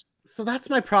everybody wants. So that's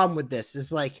my problem with this.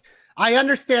 Is like, I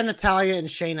understand Natalya and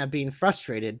Shayna being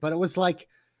frustrated, but it was like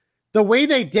the way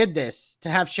they did this to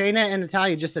have Shayna and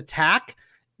Natalya just attack.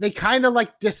 They kind of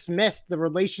like dismissed the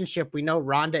relationship we know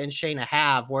Ronda and Shayna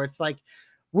have, where it's like,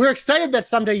 we're excited that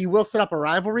someday you will set up a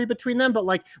rivalry between them, but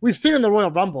like we've seen in the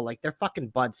Royal Rumble, like they're fucking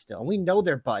buds still, and we know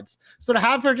they're buds. So to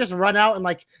have her just run out and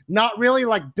like not really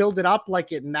like build it up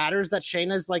like it matters that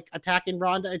Shayna's like attacking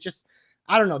Ronda, it just,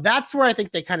 I don't know. That's where I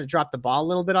think they kind of dropped the ball a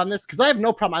little bit on this, because I have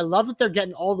no problem. I love that they're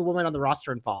getting all the women on the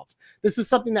roster involved. This is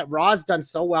something that Raw has done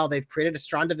so well. They've created a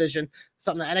strong division,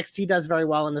 something that NXT does very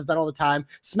well and has done all the time.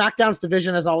 SmackDown's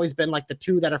division has always been like the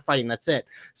two that are fighting. That's it.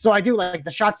 So I do like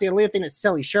the Shotzi and Leah thing. It's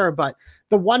silly, sure, but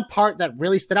the one part that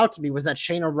really stood out to me was that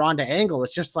Shayna Ronda angle.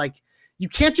 It's just like, you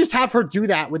can't just have her do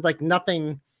that with like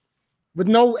nothing, with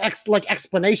no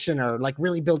explanation or like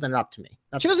really building it up to me.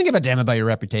 She doesn't give a damn about your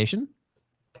reputation.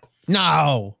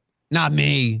 No, not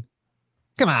me.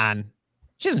 Come on.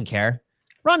 She doesn't care.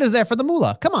 Ronda's there for the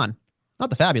moolah. Come on. Not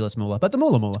the fabulous moolah, but the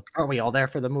moolah. Are we all there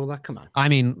for the moolah? Come on. I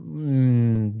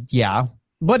mean, yeah,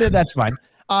 but that's fine.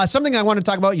 Something I want to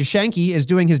talk about, Yashenki is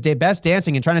doing his best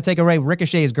dancing and trying to take away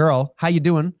Ricochet's girl. How you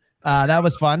doing? That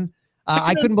was fun.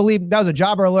 I couldn't believe that was a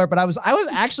jobber alert, but I was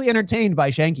actually entertained by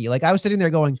Shanky. Like I was sitting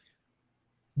there going,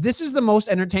 this is the most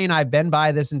entertained I've been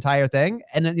by this entire thing.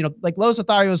 And then, like Los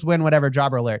Lotharios win, whatever,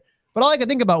 jobber alert. But all I could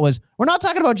think about was, we're not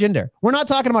talking about Jinder. We're not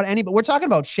talking about but we're talking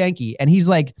about Shanky. And he's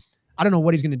like, I don't know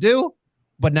what he's going to do,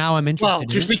 but now I'm interested. Well,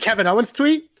 did you see Kevin Owens'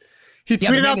 tweet? He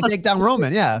tweeted out to take down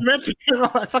Roman. Yeah.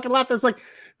 I fucking laughed. I was like,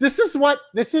 this is why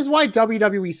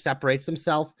WWE separates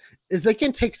themselves, is they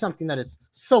can take something that is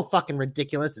so fucking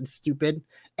ridiculous and stupid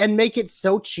and make it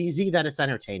so cheesy that it's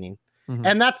entertaining. Mm-hmm.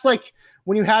 And that's like,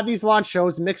 when you have these launch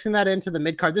shows, mixing that into the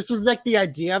mid card. This was like the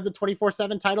idea of the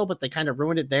 24/7 title, but they kind of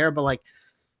ruined it there. But like,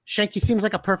 Shanky seems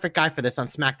like a perfect guy for this on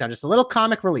SmackDown. Just a little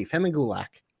comic relief, him and Gulak.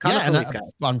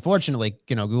 Unfortunately,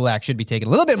 Gulak should be taken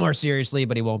a little bit more seriously,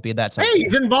 but he won't be that. Hey,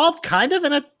 he's involved kind of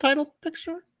in a title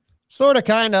picture. Sort of,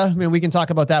 kind of. I mean, we can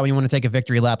talk about that when you want to take a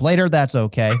victory lap later. That's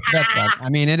okay. That's fine. I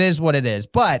mean, it is what it is.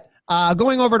 But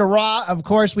going over to Raw, of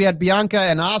course, we had Bianca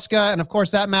and Asuka, and of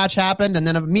course that match happened, and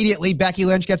then immediately Becky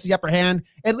Lynch gets the upper hand.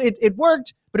 It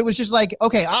worked, but it was just like,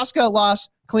 okay, Asuka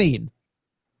lost clean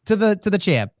to the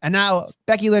champ, and now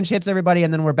Becky Lynch hits everybody,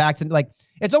 and then we're back to like,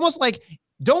 it's almost like,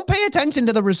 don't pay attention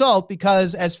to the result,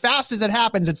 because as fast as it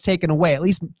happens, it's taken away. At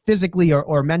least physically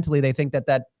or mentally, they think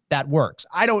that works.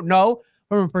 I don't know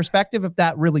from a perspective if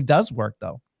that really does work,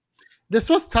 though. This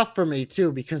was tough for me,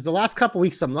 too, because the last couple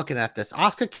weeks I'm looking at this.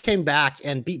 Asuka came back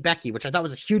and beat Becky, which I thought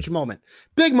was a huge moment.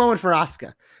 Big moment for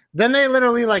Asuka. Then they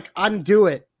literally like undo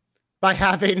it by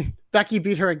having Becky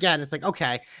beat her again. It's like,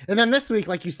 okay. And then this week,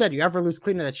 like you said, you ever lose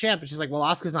clean to the champ, and she's like, well,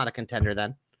 Asuka's not a contender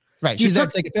then. Right. So she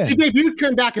debuted,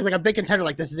 came back as like a big contender.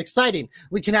 Like, this is exciting.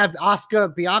 We can have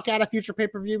Asuka Bianca at a future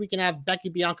pay-per-view. We can have Becky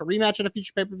Bianca rematch at a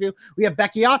future pay-per-view. We have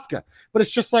Becky Asuka. But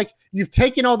it's just like, you've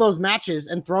taken all those matches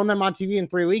and thrown them on TV in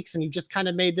 3 weeks, and you've just kind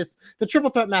of made this. The triple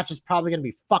threat match is probably going to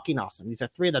be fucking awesome. These are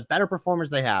three of the better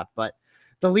performers they have. But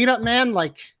the lead up, man,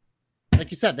 like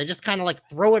you said, they just kind of like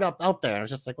throw it up out there. I was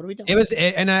just like, what are we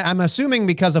doing? I'm assuming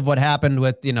because of what happened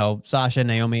with, Sasha and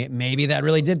Naomi, maybe that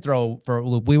really did throw for a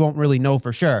loop. We won't really know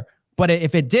for sure. But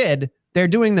if it did, they're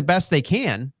doing the best they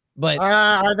can. But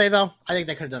are they though? I think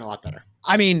they could have done a lot better.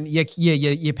 I mean,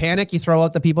 you panic, you throw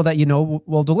out the people that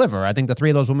will deliver. I think the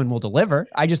three of those women will deliver.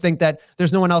 I just think that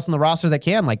there's no one else in the roster that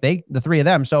can, like the three of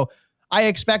them. So I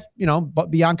expect,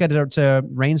 Bianca to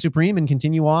reign supreme and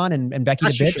continue on, and Becky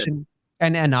to bitch.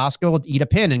 And Oscar will eat a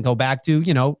pin and go back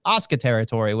to, Oscar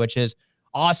territory, which is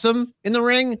awesome in the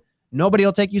ring. Nobody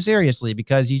will take you seriously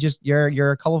because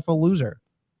you're a colorful loser.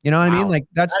 You know what I mean? Like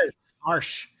that is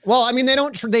harsh. Well, I mean,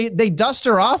 they dust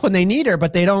her off when they need her,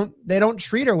 but they don't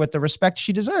treat her with the respect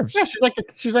she deserves. Yeah,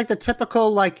 she's like the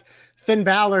typical like Finn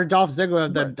Balor, Dolph Ziggler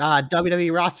of the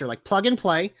WWE roster, like plug and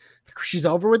play. She's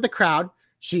over with the crowd.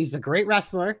 She's a great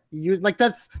wrestler.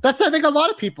 That's I think a lot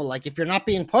of people like if you're not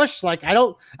being pushed, like I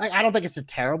don't think it's a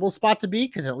terrible spot to be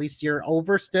because at least you're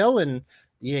over still and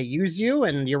use you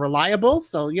and you're reliable,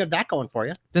 so you have that going for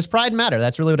you. Does pride matter?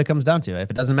 That's really what it comes down to. If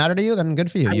it doesn't matter to you, then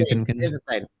good for you.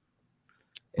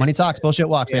 Money talks, bullshit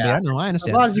walks, baby. I know, I understand.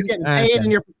 As long as you're getting paid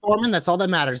and you're performing, that's all that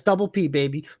matters. Double P,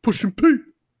 baby. Pushing P.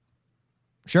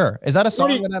 Sure. Is that a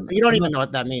song? You don't even know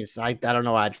what that means. I don't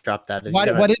know why I dropped that.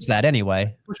 What is that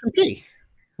anyway? Pushing P.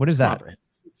 What is that?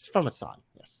 It's from a song.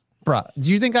 Yes. Bruh.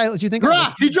 Do you think?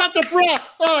 Bruh. He dropped the bruh.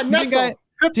 Oh,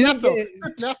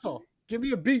 Nestle. Give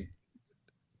me a beat.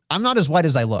 I'm not as white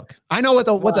as I look. I know with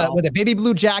a baby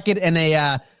blue jacket and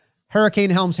a Hurricane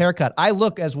Helms haircut, I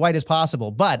look as white as possible.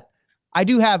 But I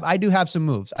do have some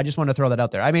moves. I just want to throw that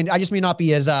out there. I mean, I just may not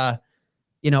be as up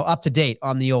to date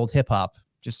on the old hip hop.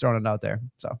 Just throwing it out there.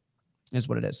 So, is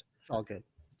what it is. It's all good.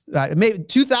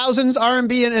 2000s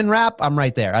R&B and rap. I'm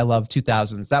right there. I love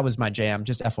 2000s. That was my jam.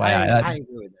 Just FYI. I agree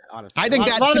with that. Honestly, I think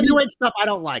a lot of the new age stuff I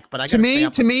don't like, but to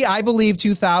me, I believe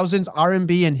 2000s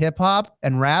R&B and hip hop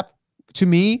and rap. To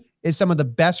me, is some of the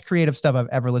best creative stuff I've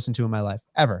ever listened to in my life,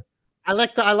 ever. I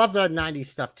love the 90s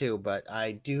stuff too, but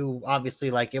I do obviously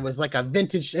it was like a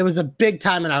vintage, it was a big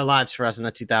time in our lives for us in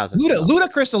the 2000s.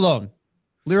 Ludacris alone,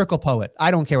 lyrical poet.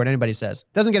 I don't care what anybody says.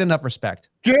 Doesn't get enough respect.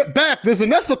 Get back, there's a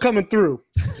Nestle coming through.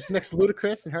 Just mix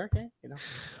Ludacris and Hurricane,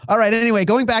 All right, anyway,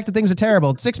 going back to things that are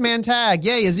terrible. 6-man tag.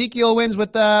 Yay, Ezekiel wins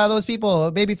with those people.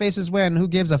 Baby faces win. Who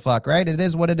gives a fuck, right? It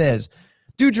is what it is.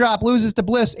 Doudrop loses to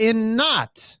Bliss in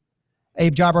not a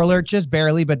jobber alert, just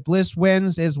barely, but Bliss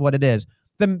wins is what it is.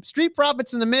 The Street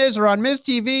Profits and the Miz are on Miz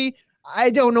TV. I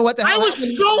don't know what the hell. I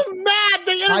was so mad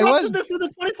they interrupted this with a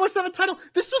 24/7 title.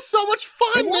 This was so much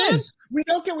fun, man.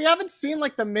 We haven't seen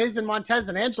like the Miz and Montez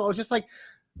and Angelo. It's just like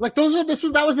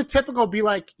that was a typical be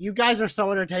like, you guys are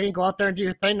so entertaining. Go out there and do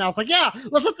your thing. And I was like, yeah,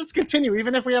 let's let this continue,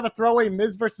 even if we have a throwaway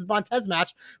Miz versus Montez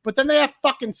match. But then they have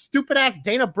fucking stupid ass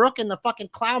Dana Brooke and the fucking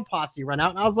clown posse run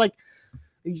out, and I was like.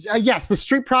 Yes, the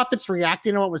Street Profits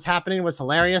reacting to what was happening was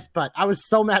hilarious, but I was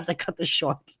so mad they cut this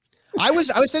short. I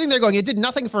was sitting there going, it did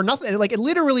nothing for nothing. Like it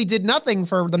literally did nothing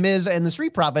for the Miz and the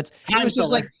Street Profits. It was just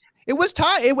like it was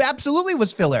time. It absolutely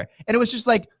was filler, and it was just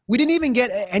like we didn't even get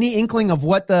any inkling of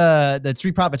what the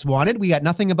Street Profits wanted. We got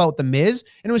nothing about the Miz,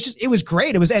 and it was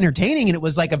great. It was entertaining, and it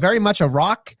was like a very much a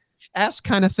Rock-esque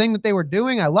kind of thing that they were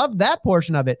doing. I loved that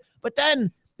portion of it, but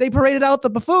then they paraded out the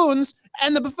buffoons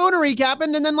and the buffoonery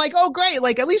happened. And then like, oh great.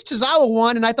 Like at least Tozawa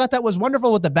won. And I thought that was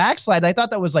wonderful with the backslide. I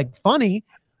thought that was like funny,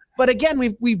 but again,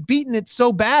 we've beaten it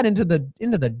so bad into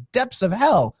the depths of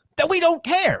hell that we don't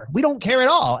care. We don't care at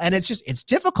all. And it's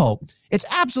difficult. It's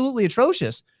absolutely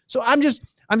atrocious. So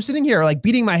I'm sitting here like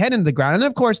beating my head into the ground. And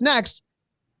of course, next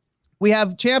we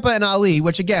have Ciampa and Ali,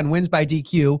 which again wins by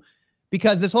DQ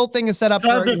because this whole thing is set up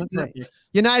for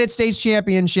United States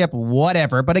Championship,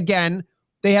 whatever. But again,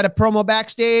 they had a promo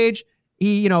backstage.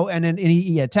 He, and then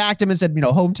he attacked him and said,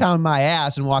 hometown my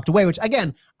ass and walked away, which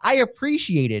again, I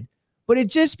appreciated, but it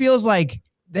just feels like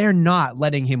they're not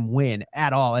letting him win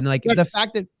at all. And like the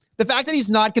fact that he's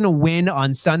not going to win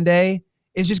on Sunday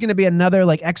is just going to be another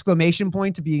like exclamation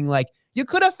point to being like, you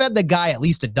could have fed the guy at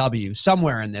least a W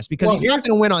somewhere in this because he's not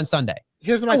going to win on Sunday.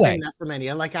 Here's my thing,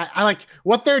 WrestleMania. Like I like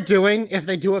what they're doing. If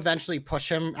they do eventually push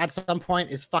him at some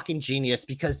point, is fucking genius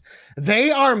because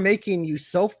they are making you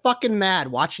so fucking mad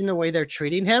watching the way they're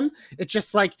treating him. It's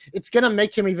just like it's gonna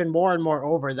make him even more and more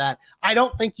over that. I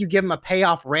don't think you give him a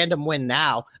payoff random win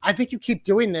now. I think you keep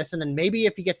doing this, and then maybe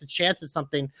if he gets a chance at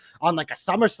something on like a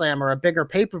SummerSlam or a bigger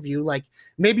pay-per-view, like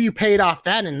maybe you pay it off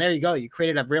then, and there you go. You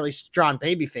created a really strong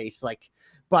baby face. Like,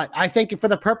 but I think for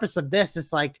the purpose of this,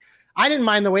 it's like. I didn't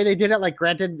mind the way they did it. Like,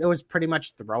 granted, it was pretty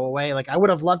much throwaway. Like, I would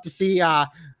have loved to see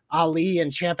Ali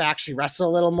and Ciampa actually wrestle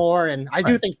a little more. And I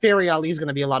do think Theory Ali is going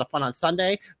to be a lot of fun on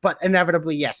Sunday. But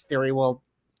inevitably, yes, Theory will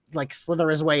like slither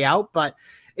his way out. But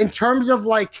in terms of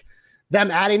like them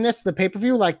adding this to the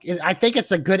pay-per-view, like I think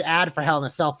it's a good ad for Hell in a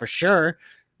Cell for sure.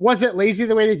 Was it lazy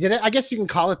the way they did it? I guess you can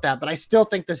call it that, but I still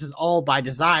think this is all by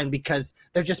design because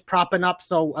they're just propping up.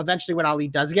 So eventually, when Ali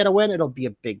does get a win, it'll be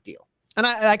a big deal. And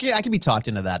I can be talked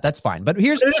into that. That's fine. But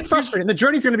it's frustrating. The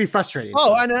journey's going to be frustrating.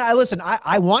 Oh, and listen,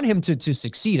 I want him to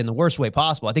succeed in the worst way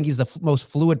possible. I think he's the most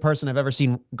fluid person I've ever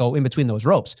seen go in between those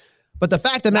ropes. But the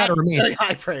fact of the matter That's remains, very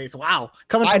high praise. Wow,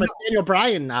 coming I from a know. Daniel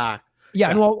Bryan.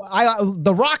 yeah, well,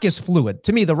 The Rock is fluid.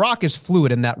 To me, The Rock is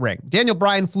fluid in that ring. Daniel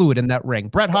Bryan, fluid in that ring.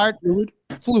 Bret Hart,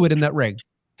 fluid in that ring.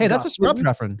 Hey, that's a Scrubs fluid.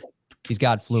 reference. He's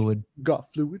got fluid. Got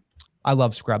fluid. I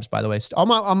love Scrubs, by the way.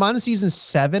 I'm on season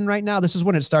 7 right now. This is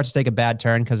when it starts to take a bad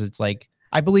turn because it's like,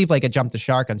 I believe like it jumped the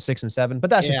shark on 6 and 7, but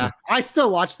that's just me. I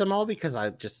still watch them all because I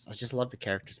just love the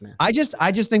characters, man. I just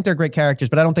think they're great characters,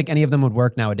 but I don't think any of them would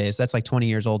work nowadays. That's like 20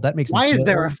 years old. That makes me Why is feel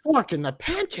there old. a fork in the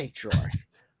pancake drawer?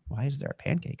 Why is there a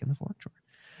pancake in the fork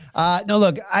drawer? No,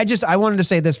 look, I wanted to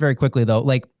say this very quickly though.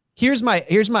 Like, here's my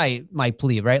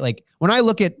plea, right? Like when I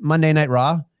look at Monday Night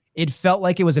Raw, it felt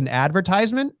like it was an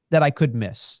advertisement that I could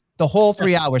miss. The whole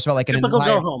 3 hours felt like an Typical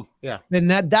entire go home. Yeah. And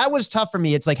that was tough for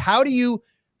me. It's like, how do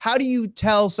you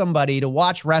tell somebody to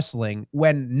watch wrestling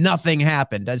when nothing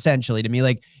happened, essentially, to me?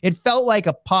 Like, it felt like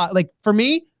like for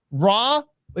me, Raw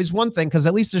is one thing, because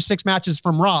at least there's 6 matches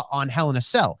from Raw on Hell in a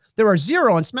Cell. There are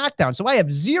 0 on SmackDown. So I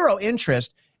have 0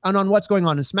 interest on what's going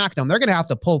on in SmackDown. They're going to have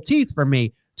to pull teeth for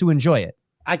me to enjoy it.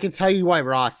 I can tell you why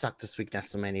Raw sucked this week,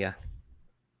 WrestleMania.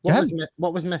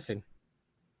 What was missing?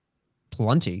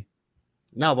 Plenty.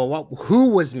 No, but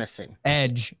who was missing?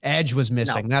 Edge was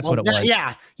missing. No. That's what it was.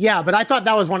 Yeah, but I thought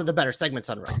that was one of the better segments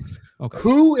on Raw. Okay.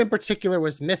 Who in particular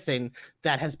was missing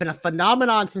that has been a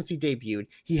phenomenon since he debuted?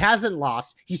 He hasn't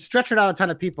lost. He's stretched out a ton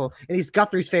of people, and he's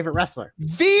Guthrie's favorite wrestler.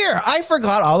 Veer. I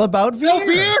forgot all about Veer. No,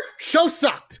 Veer, show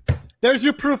sucked. There's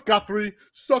your proof, Guthrie.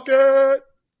 Suck it.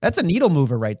 That's a needle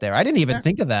mover right there. I didn't even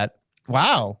think of that.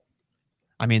 Wow.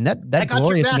 I mean, that I got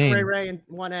glorious your back, name. Ray in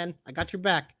one end. I got your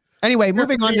back. Anyway,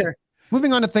 moving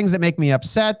on to things that make me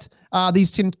upset.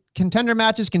 These contender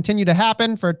matches continue to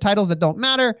happen for titles that don't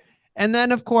matter. And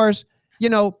then, of course,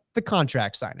 the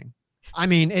contract signing. I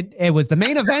mean, it was the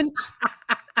main event.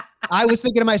 I was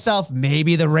thinking to myself,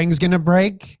 maybe the ring's going to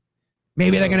break.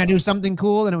 Maybe they're going to do something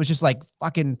cool. And it was just like,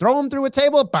 fucking throw them through a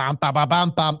table. Bam, bam, bam, bam,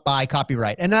 bam, by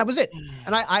copyright. And that was it.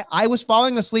 And I was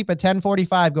falling asleep at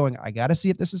 10:45 going, I got to see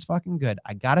if this is fucking good.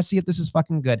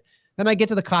 Then I get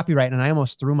to the copyright and I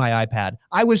almost threw my iPad.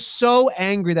 I was so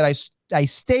angry that I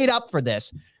stayed up for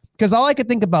this because all I could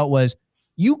think about was,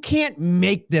 you can't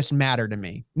make this matter to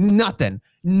me. Nothing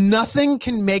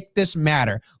can make this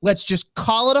matter. Let's just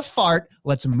call it a fart.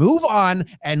 Let's move on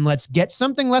and let's get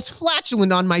something less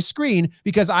flatulent on my screen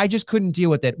because I just couldn't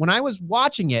deal with it. When I was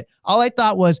watching it, all I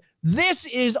thought was, this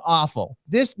is awful.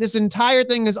 This entire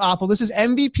thing is awful. This is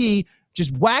MVP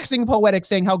just waxing poetic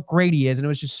saying how great he is. And it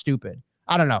was just stupid.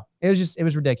 I don't know. It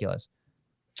was ridiculous.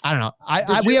 I don't know.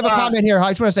 We have a comment here.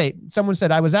 I just want to say, someone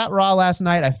said, I was at Raw last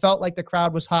night. I felt like the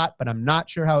crowd was hot, but I'm not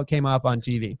sure how it came off on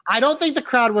TV. I don't think the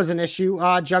crowd was an issue,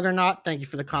 Juggernaut. Thank you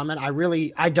for the comment.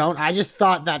 I don't. I just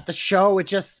thought that the show,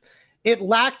 it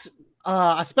lacked,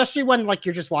 especially when like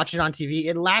you're just watching on TV,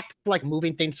 it lacked like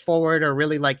moving things forward or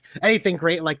really like anything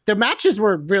great. Like the matches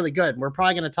were really good. We're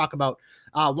probably going to talk about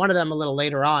one of them a little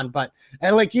later on, but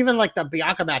and like even like the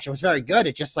Bianca match, it was very good.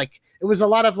 It just like, it was a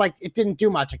lot of like, it didn't do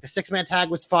much. Like the 6-man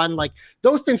tag was fun. Like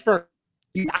those things I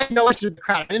had no issue with the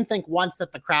crowd. I didn't think once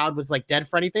that the crowd was like dead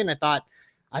for anything. I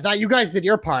thought you guys did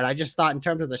your part. I just thought in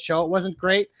terms of the show, it wasn't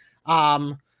great.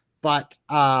 But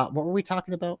what were we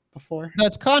talking about before?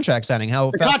 That's contract signing.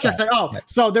 How the contract signing. Oh,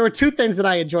 so there were 2 things that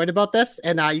I enjoyed about this,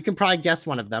 and you can probably guess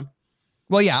one of them.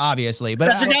 Well, yeah, obviously,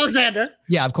 but Cedric Alexander.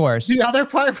 Yeah, of course. The other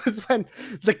part was when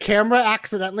the camera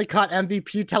accidentally caught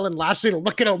MVP telling Lashley to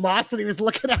look at Omos, and he was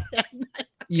looking at him.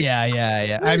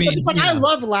 Yeah. I mean, it's like, I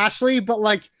love Lashley, but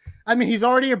like, I mean, he's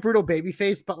already a brutal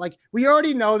babyface, but like, we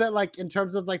already know that like in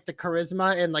terms of like the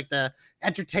charisma and like the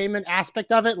entertainment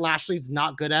aspect of it, Lashley's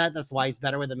not good at it. That's why he's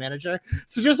better with a manager.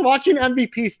 So just watching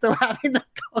MVP still having a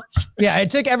coach. Yeah, it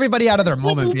took everybody out of their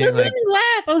moment. Being like,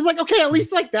 laugh. I was like, okay, at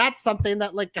least like that's something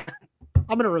that like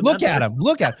I'm gonna remember. Look at him.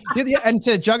 Yeah, and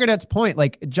to Juggernaut's point,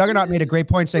 like Juggernaut made a great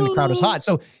point saying the crowd was hot.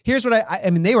 So here's what I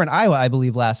mean, they were in Iowa, I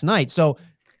believe, last night. So,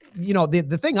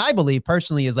 the thing I believe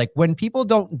personally is like when people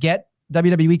don't get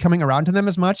WWE coming around to them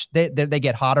as much, they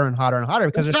get hotter and hotter and hotter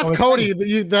because Seth Cody,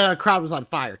 the crowd was on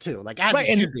fire too. Like as right,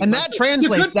 it should be. And that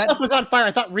translates. The good stuff was on fire.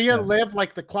 I thought Rhea Liv,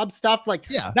 like the club stuff, like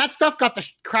that stuff got the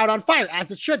crowd on fire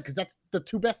as it should, because that's the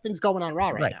 2 best things going on Raw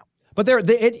right now. But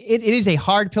it is a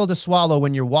hard pill to swallow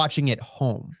when you're watching it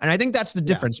home. And I think that's the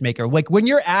difference maker. Like when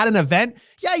you're at an event,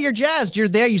 you're jazzed. You're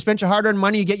there. You spent your hard-earned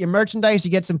money. You get your merchandise.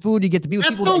 You get some food. You get to be with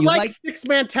people that you like.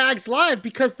 6-man tags live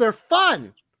because they're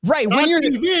fun. Right. When you're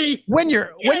TV, when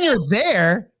you're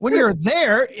there,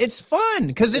 it's fun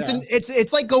because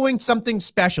it's like going something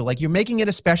special. Like you're making it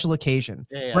a special occasion.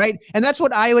 Right. And that's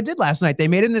what Iowa did last night. They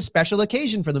made it a special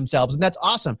occasion for themselves. And that's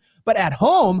awesome. But at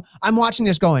home, I'm watching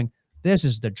this going, this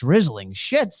is the drizzling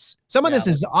shits. Some of Yeah. this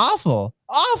is awful.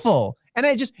 And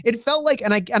it felt like,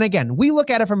 and again, we look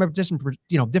at it from a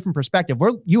different perspective.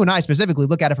 You and I specifically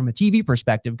look at it from a TV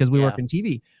perspective because we work in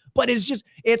TV, but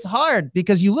it's hard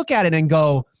because you look at it and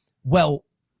go, well,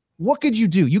 what could you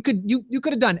do? You could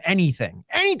have done anything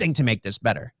to make this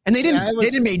better. And they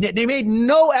didn't, they made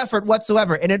no effort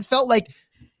whatsoever. And it felt like,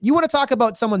 you want to talk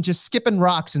about someone just skipping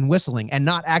rocks and whistling and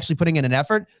not actually putting in an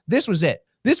effort. This was it.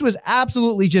 This was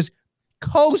absolutely just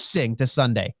coasting to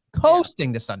Sunday.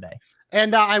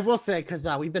 And I will say, because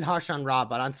we've been harsh on Raw,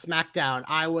 but on SmackDown,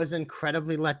 I was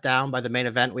incredibly let down by the main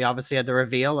event. We obviously had the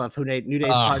reveal of who New Day's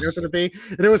partners going to be.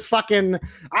 And it was fucking,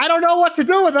 I don't know what to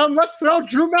do with them. Let's throw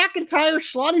Drew McIntyre,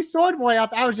 Schlotty Swordboy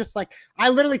out there. I was just like, I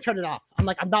literally turned it off. I'm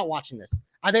like, I'm not watching this.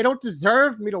 They don't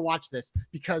deserve me to watch this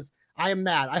because I am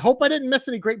mad. I hope I didn't miss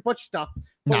any great Butch stuff.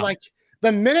 But like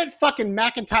the minute fucking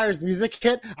McIntyre's music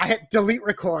hit, I hit delete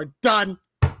record. Done.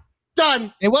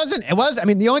 It was. I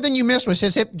mean, the only thing you missed was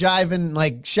his hip jive and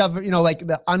like shove, like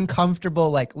the uncomfortable,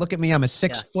 like, look at me, I'm a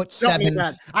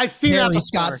 6'7" I've seen Harry that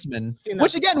Scotsman,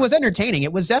 which again was entertaining.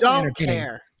 It was definitely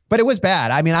entertaining, but it was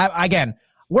bad. I mean, again,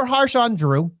 we're harsh on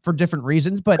Drew for different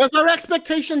reasons, but because our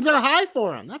expectations are high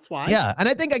for him. That's why. Yeah. And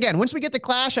I think, again, once we get to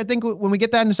Clash, I think when we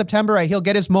get that in September, he'll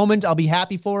get his moment. I'll be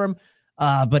happy for him.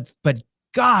 But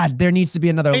God, there needs to be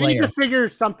another layer. They need to figure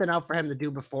something out for him to do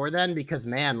before then, because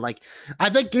man, like, I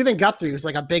think even Guthrie was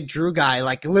like a big Drew guy,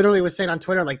 like literally was saying on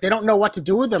Twitter, like they don't know what to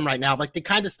do with him right now. Like they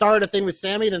kind of started a thing with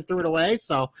Sammy, then threw it away.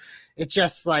 So it's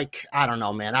just like, I don't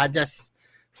know, man. I just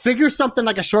figure something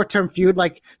like a short-term feud.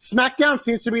 Like SmackDown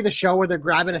seems to be the show where they're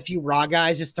grabbing a few Raw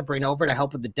guys just to bring over to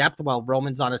help with the depth while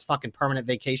Roman's on his fucking permanent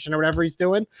vacation or whatever he's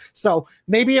doing. So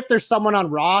maybe if there's someone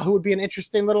on Raw who would be an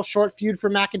interesting little short feud for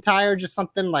McIntyre, just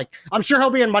something like, I'm sure he'll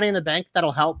be in Money in the Bank.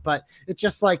 That'll help. But it's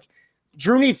just like,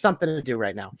 Drew needs something to do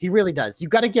right now. He really does. You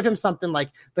got to give him something. Like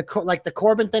the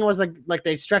Corbin thing was like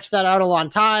they stretched that out a long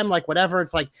time, like whatever.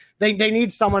 It's like they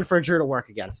need someone for Drew to work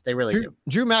against. They really do.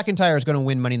 Drew McIntyre is going to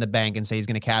win Money in the Bank and say he's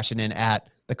going to cash it in at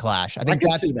the Clash. I think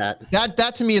see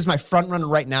that to me is my front runner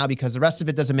right now, because the rest of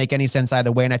it doesn't make any sense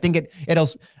either way. And I think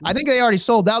I think they already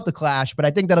sold out the Clash, but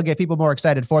I think that'll get people more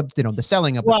excited for the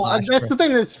selling of the Clash. That's the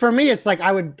thing is, for me, it's like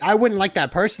I wouldn't like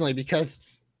that personally, because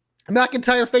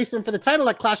McIntyre facing for the title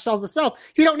that Clash sells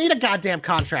itself. He don't need a goddamn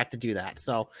contract to do that.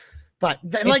 So, but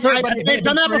they've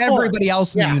done that before. Everybody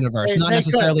else in the universe, not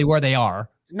necessarily where they are.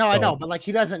 No, so. I know, but like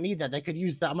he doesn't need that. They could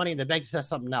use that Money in the Bank to say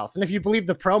something else. And if you believe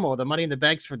the promo, the Money in the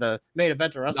Bank's for the main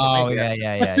event or WrestleMania. Oh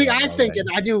yeah. But see, I think, and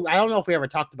I don't know if we ever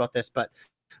talked about this, but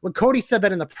when Cody said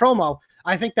that in the promo,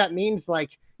 I think that means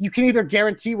like you can either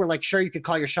guarantee we're like, sure, you could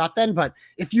call your shot then, but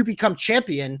if you become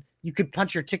champion, you could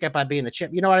punch your ticket by being the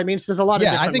champ. You know what I mean? So there's a lot of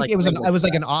different, I think it was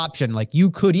like an option. Like you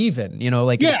could even,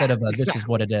 instead of this is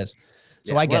what it is.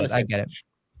 So I get it.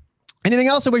 Anything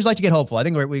else, or would you like to get hopeful? I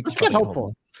think let's get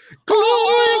hopeful.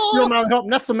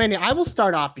 WrestleMania. I will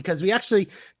start off because we actually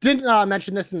didn't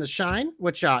mention this in the Shine,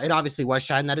 which it obviously was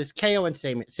Shine. That is KO and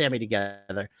Sammy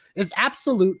together is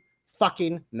absolute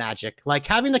fucking magic. Like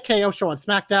having the KO show on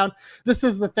SmackDown. This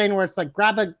is the thing where it's like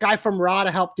grab a guy from Raw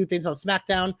to help do things on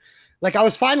SmackDown. Like I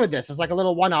was fine with this. It's like a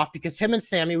little one-off because him and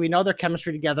Sammy, we know their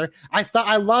chemistry together.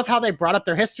 I love how they brought up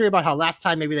their history about how last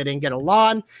time maybe they didn't get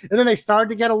along, and then they started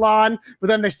to get along, but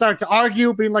then they started to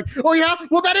argue, being like, "Oh yeah,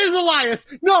 well that is Elias."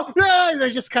 No, they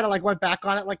just kind of like went back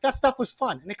on it. Like that stuff was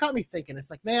fun, and it got me thinking.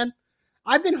 It's like, man,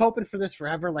 I've been hoping for this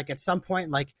forever. Like at some point,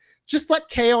 like just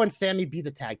let KO and Sammy be the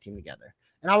tag team together.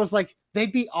 And I was like,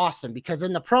 they'd be awesome because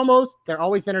in the promos, they're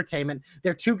always entertainment.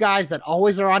 They're two guys that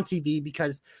always are on TV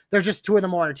because they're just two of the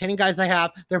more entertaining guys they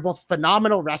have. They're both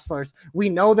phenomenal wrestlers. We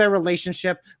know their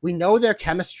relationship. We know their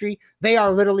chemistry. They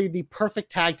are literally the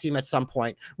perfect tag team at some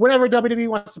point, whenever WWE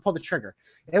wants to pull the trigger.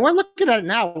 And we're looking at it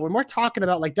now when we're talking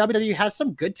about like WWE has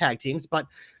some good tag teams, but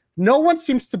no one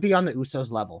seems to be on the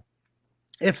Usos level.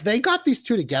 If they got these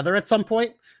two together at some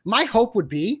point, my hope would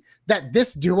be that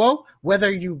this duo,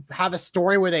 whether you have a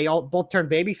story where they all both turn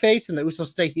babyface and the Usos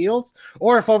stay heels,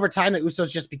 or if over time the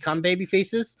Usos just become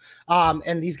babyfaces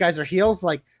and these guys are heels,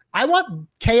 like I want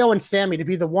KO and Sammy to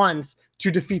be the ones to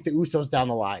defeat the Usos down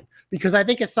the line because I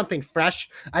think it's something fresh.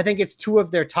 I think it's two of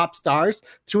their top stars,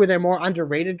 two of their more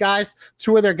underrated guys,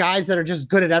 two of their guys that are just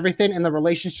good at everything and the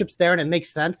relationship's there and it makes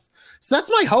sense. So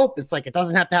that's my hope. It's like, it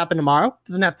doesn't have to happen tomorrow. It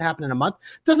doesn't have to happen in a month.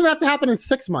 It doesn't have to happen in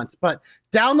 6 months, but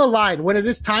down the line, when it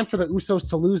is time for the Usos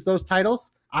to lose those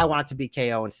titles, I want it to be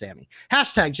KO and Sammy.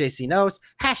 Hashtag JC knows.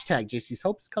 Hashtag JC's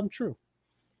hopes come true.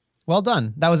 Well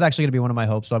done. That was actually going to be one of my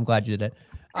hopes, so I'm glad you did it.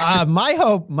 My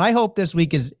hope this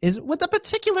week is with a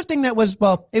particular thing that was,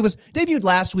 it was debuted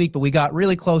last week, but we got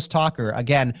really close talker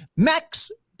again. Max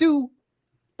Dupree.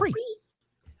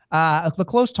 Dupree. The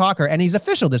close talker, and he's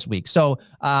official this week. So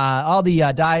all the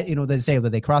they say that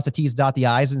they cross the T's, dot the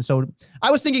I's. And so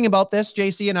I was thinking about this,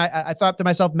 JC, and I thought to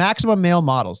myself, maximum male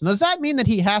models. Now, does that mean that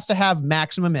he has to have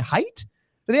maximum height?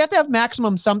 Do they have to have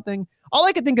maximum something? All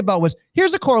I could think about was,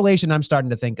 here's a correlation I'm starting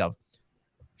to think of.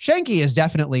 Shanky is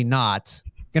definitely not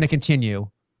going to continue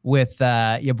with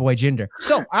your boy Jinder.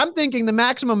 So I'm thinking the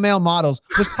maximum male models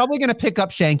was probably going to pick up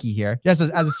Shanky here, just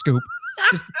as a scoop.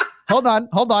 Just hold on.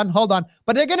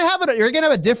 But they're gonna have you're gonna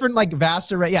have a different, like,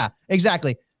 vast array. Yeah,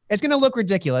 exactly. It's gonna look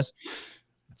ridiculous.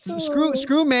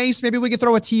 Screw Mace. Maybe we could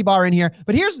throw a T-bar in here.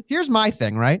 But here's my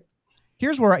thing, right?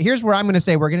 Here's where I'm gonna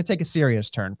say we're gonna take a serious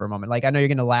turn for a moment. Like, I know you're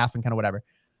gonna laugh and kind of whatever,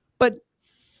 but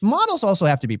models also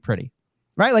have to be pretty,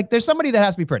 right? Like, there's somebody that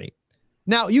has to be pretty.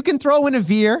 Now, you can throw in a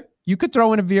Veer. You could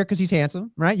throw in a Veer because he's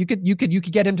handsome, right? You could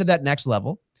get him to that next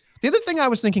level. The other thing I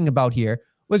was thinking about here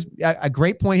was a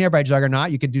great point here by Juggernaut.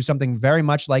 You could do something very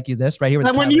much like this right here.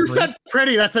 And when you said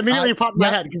pretty, that's immediately popped in my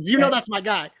head because that's my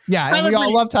guy. Yeah, and we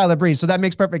all love Tyler Breeze, so that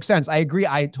makes perfect sense. I agree.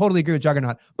 I totally agree with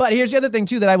Juggernaut. But here's the other thing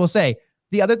too that I will say.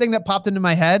 The other thing that popped into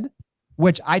my head,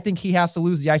 which I think he has to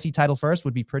lose the IC title first,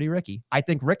 would be Pretty Ricky. I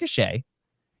think Ricochet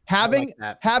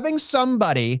having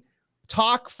somebody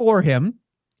talk for him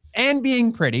and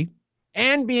being pretty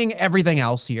and being everything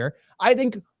else here. I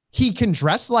think he can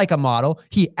dress like a model.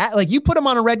 You put him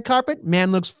on a red carpet,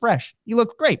 man looks fresh. He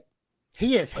looks great.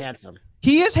 He is handsome.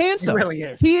 He is handsome. He really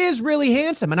is. He is really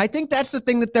handsome. And I think that's the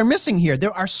thing that they're missing here.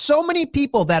 There are so many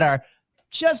people that are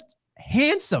just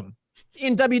handsome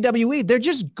in WWE. They're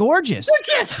just gorgeous.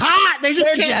 They're just hot. They're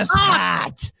just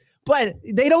hot. But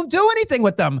they don't do anything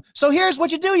with them. So here's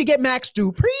what you do. You get Max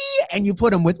Dupree and you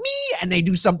put him with me and they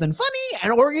do something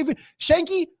funny, or even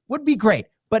Shanky would be great.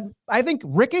 But I think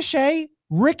Ricochet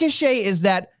is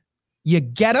that you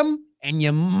get him and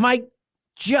you might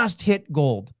just hit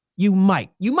gold. You might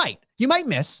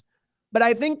miss, but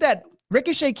I think that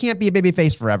Ricochet can't be a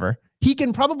babyface forever. He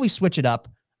can probably switch it up.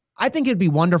 I think it'd be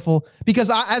wonderful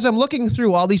because as I'm looking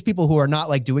through all these people who are not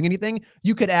like doing anything,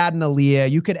 you could add an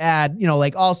Aaliyah, you could add,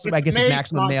 also, I guess,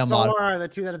 maximum male model. The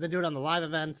two that have been doing on the live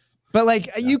events. But like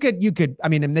you could, I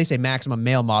mean, when they say maximum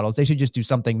male models, they should just do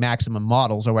something maximum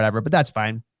models or whatever, but that's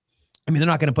fine. I mean, they're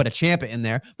not going to put a Ciampa in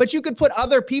there, but you could put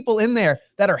other people in there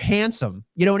that are handsome.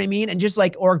 You know what I mean? And just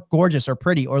like, or gorgeous or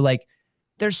pretty, or like,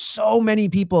 there's so many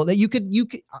people that you could,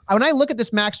 when I look at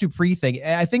this Max Dupree thing,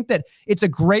 I think that it's a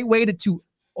great way to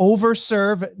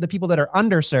overserve the people that are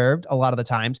underserved a lot of the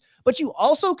times, but you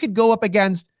also could go up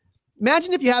against,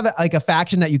 imagine if you have a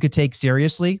faction that you could take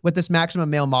seriously with this maximum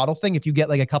male model thing. If you get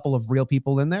like a couple of real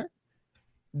people in there,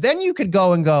 then you could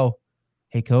go,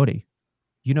 hey, Cody,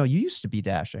 you used to be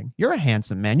dashing. You're a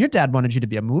handsome man. Your dad wanted you to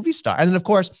be a movie star. And then, of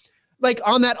course, like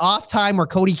on that off time where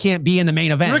Cody can't be in the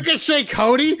main event. Ricochet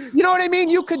Cody. You know what I mean?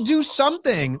 You could do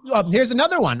something. Here's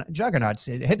another one. Juggernaut's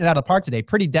hitting it out of the park today.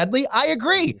 Pretty Deadly. I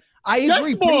agree.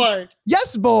 Yes, boy.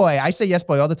 Yes, boy. I say yes,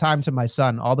 boy, all the time to my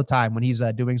son. All the time when he's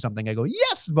doing something, I go,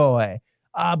 yes, boy.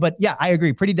 But yeah, I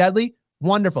agree. Pretty Deadly.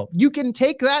 Wonderful. You can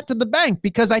take that to the bank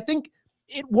because I think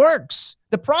it works.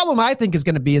 The problem I think is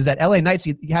going to be is that LA Knights,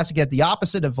 he has to get the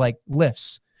opposite of like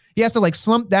lifts. He has to like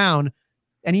slump down,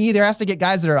 and he either has to get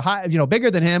guys that are high, bigger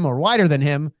than him or wider than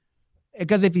him.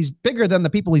 Because if he's bigger than the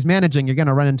people he's managing, you're going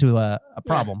to run into a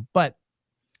problem. Yeah. But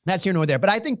that's here nor there. But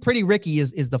I think Pretty Ricky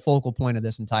is the focal point of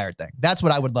this entire thing. That's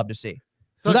what I would love to see.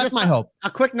 So that's my hope. A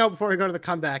quick note before we go to the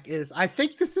comeback is I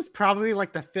think this is probably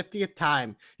like the 50th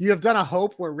time you have done a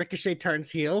hope where Ricochet turns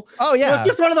heel. Oh, yeah. So it's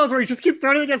just one of those where you just keep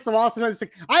throwing it against the wall. Sometimes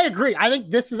it's like, I agree. I think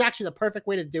this is actually the perfect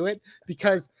way to do it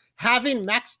because having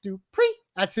Max Dupree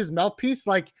as his mouthpiece,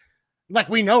 like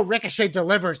we know Ricochet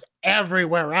delivers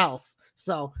everywhere else.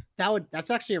 So that's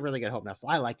actually a really good hope, Nestle.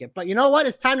 I like it. But you know what?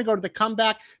 It's time to go to the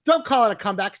comeback. Don't call it a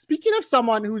comeback. Speaking of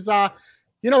someone who's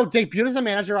debuted as a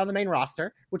manager on the main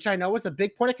roster, which I know is a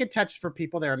big point of contention for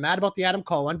people. They're mad about the Adam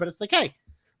Cole one, but it's like, hey,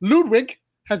 Ludwig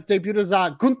has debuted as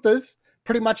Gunther's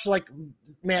pretty much like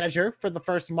manager for the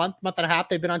first month and a half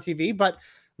they've been on TV. But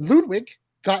Ludwig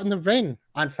got in the ring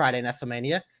on Friday in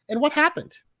WrestleMania. And what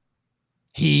happened?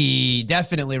 He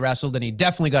definitely wrestled and he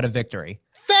definitely got a victory.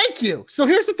 Thank you. So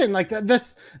here's the thing, like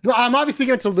this, I'm obviously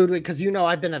going to Ludwig because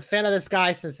I've been a fan of this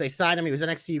guy since they signed him. He was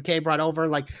NXT UK, brought over.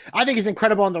 Like I think he's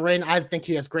incredible in the ring. I think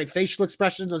he has great facial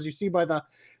expressions, as you see by the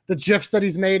GIFs that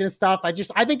he's made and stuff. I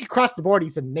think across the board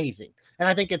he's amazing, and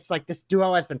I think it's like this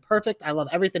duo has been perfect. I love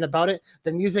everything about it,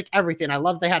 the music, everything. I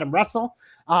love they had him wrestle.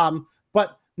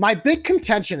 But my big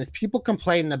contention is people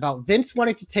complaining about Vince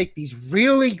wanting to take these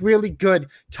really, really good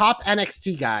top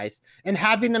NXT guys and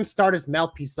having them start as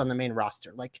mouthpieces on the main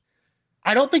roster. Like,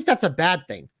 I don't think that's a bad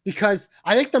thing, because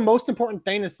I think the most important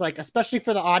thing is, like, especially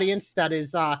for the audience that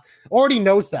is already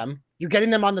knows them, you're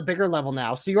getting them on the bigger level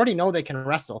now, so you already know they can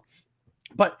wrestle.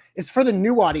 But it's for the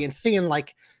new audience seeing,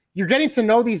 like, you're getting to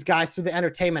know these guys through the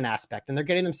entertainment aspect, and they're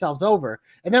getting themselves over.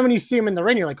 And then when you see them in the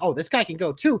ring, you're like, oh, this guy can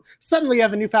go too. Suddenly you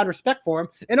have a newfound respect for him.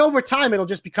 And over time, it'll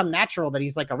just become natural that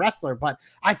he's like a wrestler. But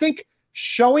I think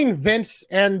showing Vince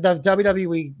and the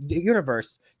WWE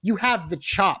universe, you have the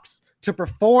chops to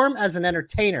perform as an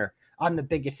entertainer on the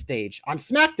biggest stage. On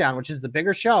SmackDown, which is the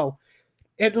bigger show,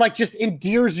 it like just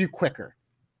endears you quicker.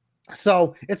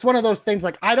 So it's one of those things,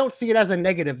 like, I don't see it as a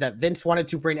negative that Vince wanted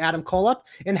to bring Adam Cole up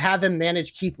and have him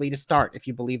manage Keith Lee to start, if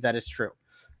you believe that is true.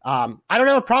 I don't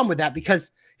have a problem with that,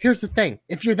 because here's the thing.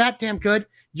 If you're that damn good,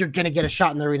 you're going to get a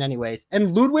shot in the ring anyways.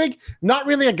 And Ludwig, not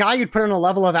really a guy you'd put on a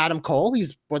level of Adam Cole.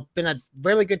 He's been a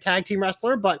really good tag team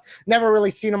wrestler, but never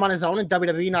really seen him on his own in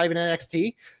WWE, not even in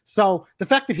NXT. So the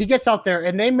fact that he gets out there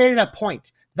and they made it a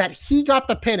point that he got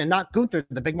the pin and not Gunther,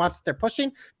 the big monster they're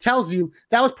pushing, tells you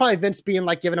that was probably Vince being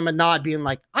like, giving him a nod, being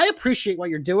like, I appreciate what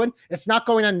you're doing. It's not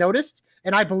going unnoticed,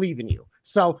 and I believe in you.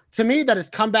 So to me, that is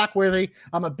comeback worthy.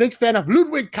 I'm a big fan of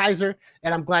Ludwig Kaiser,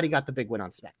 and I'm glad he got the big win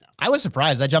on SmackDown. I was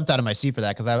surprised. I jumped out of my seat for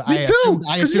that, because I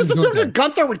assumed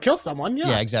Gunther would kill someone.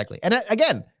 Yeah, exactly. And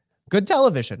again, good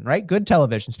television, right? Good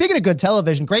television. Speaking of good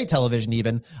television, great television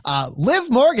even, Liv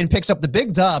Morgan picks up the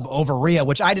big dub over Rhea,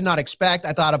 which I did not expect.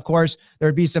 I thought, of course, there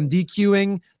would be some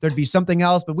DQing, there'd be something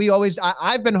else, but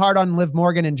I've been hard on Liv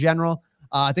Morgan in general,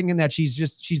 thinking that she's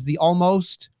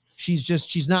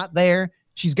not there.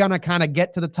 She's going to kind of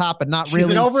get to the top, but not really.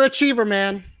 She's an overachiever,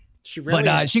 man. She really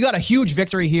is. She got a huge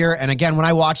victory here. And again, when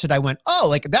I watched it, I went, oh,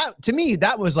 like that, to me,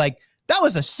 that was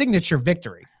a signature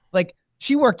victory. Like,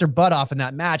 she worked her butt off in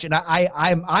that match. And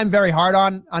I'm very hard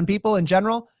on people in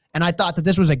general. And I thought that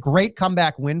this was a great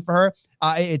comeback win for her.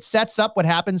 It sets up what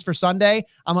happens for Sunday.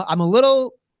 I'm a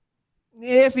little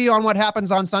iffy on what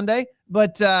happens on Sunday,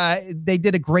 but they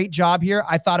did a great job here.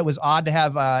 I thought it was odd to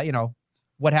have,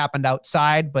 what happened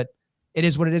outside, but it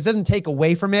is what it is. It doesn't take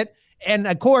away from it. And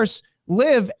of course,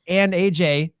 Liv and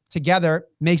AJ together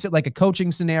makes it like a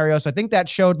coaching scenario. So I think that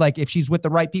showed, like, if she's with the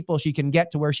right people, she can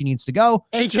get to where she needs to go.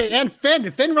 AJ and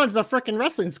Finn. Finn runs a freaking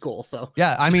wrestling school. So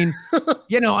yeah, I mean,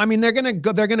 they're going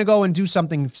to go and do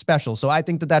something special. So I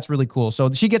think that that's really cool. So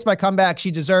she gets my comeback.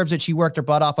 She deserves it. She worked her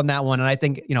butt off on that one. And I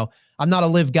think, I'm not a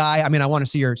Liv guy. I mean, I want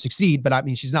to see her succeed, but I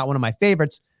mean, she's not one of my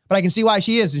favorites, but I can see why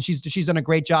she is. And she's done a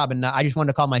great job. And I just wanted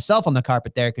to call myself on the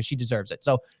carpet there, because she deserves it.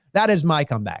 So that is my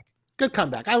comeback. Good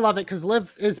comeback. I love it, because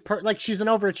Liv is she's an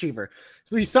overachiever.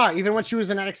 So we saw it even when she was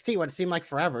in NXT, what it seemed like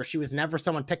forever. She was never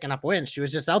someone picking up wins. She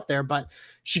was just out there, but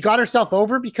she got herself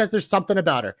over because there's something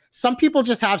about her. Some people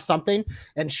just have something,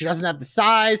 and she doesn't have the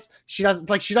size. She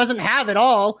doesn't have it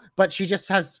all, but she just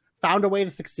has found a way to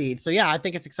succeed. So yeah, I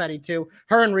think it's exciting too.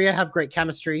 Her and Rhea have great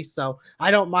chemistry, so I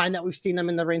don't mind that we've seen them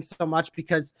in the ring so much,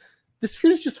 because this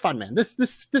feud is just fun, man.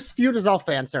 This feud is all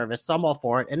fan service, so I'm all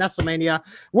for it. And WrestleMania,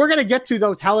 we're going to get to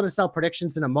those Hell in a Cell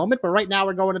predictions in a moment, but right now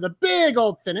we're going to the big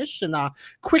old finish. And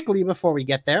quickly before we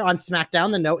get there, on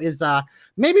SmackDown, the note is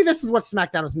maybe this is what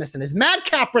SmackDown was missing, is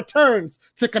Madcap returns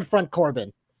to confront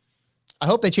Corbin. I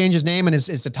hope they change his name and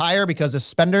his attire, because the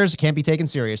suspenders can't be taken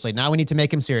seriously. Now we need to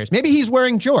make him serious. Maybe he's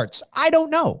wearing jorts. I don't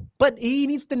know, but he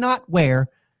needs to not wear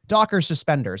Docker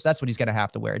suspenders. That's what he's going to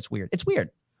have to wear. It's weird. It's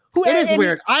weird. It is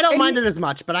weird. I don't mind it as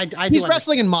much, but I he's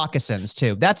wrestling in moccasins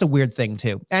too. That's a weird thing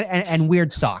too. And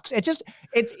weird socks.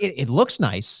 It looks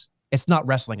nice. It's not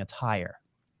wrestling attire.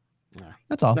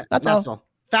 That's all. That's all.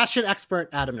 Fashion expert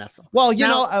Adam Nessel. Well,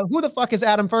 who the fuck is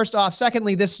Adam? First off.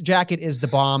 Secondly, this jacket is the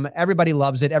bomb. Everybody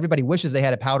loves it. Everybody wishes they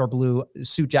had a powder blue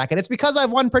suit jacket. It's because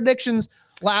I've won predictions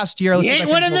last year. You ain't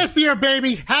winning this year,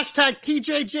 baby. Hashtag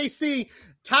TJJC.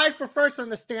 Tied for first on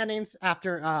the standings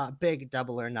after big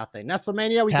Double or Nothing.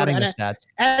 Nestlemania, we go to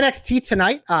NXT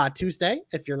tonight, Tuesday.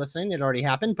 If you're listening, it already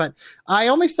happened. But I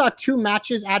only saw 2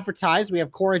 matches advertised. We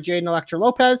have Cora Jade and Elektra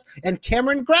Lopez, and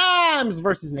Cameron Grimes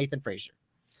versus Nathan Frazier.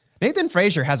 Nathan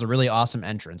Frazier has a really awesome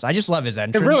entrance. I just love his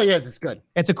entrance. It really is. It's good.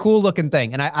 It's a cool looking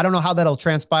thing. And I don't know how that'll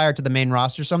transpire to the main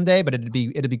roster someday, but it'd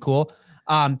be cool.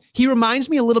 He reminds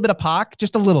me a little bit of Pac,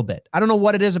 just a little bit. I don't know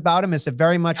what it is about him. It's a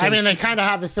very much. They kind of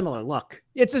have the similar look.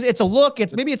 It's a look.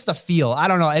 Maybe it's the feel. I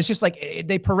don't know. It's just like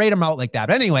they parade him out like that.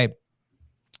 But anyway,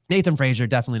 Nathan Frazier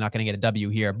definitely not going to get a W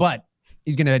here, but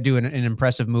he's going to do an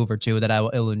impressive move or two that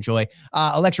I'll enjoy.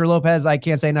 Elektra Lopez, I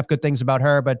can't say enough good things about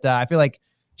her, but I feel like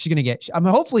she's going to get.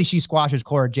 Hopefully she squashes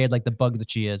Cora Jade like the bug that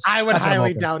she is. I would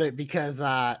highly doubt it, because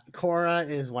Cora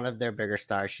is one of their bigger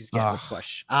stars. She's getting a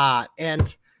push,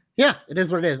 and. Yeah, it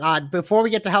is what it is. Before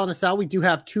we get to Hell in a Cell, we do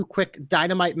have 2 quick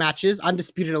Dynamite matches.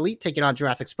 Undisputed Elite taking on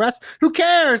Jurassic Express. Who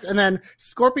cares? And then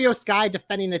Scorpio Sky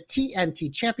defending the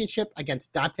TNT Championship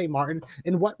against Dante Martin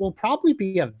in what will probably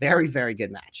be a very, very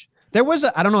good match. There was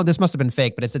I don't know, this must have been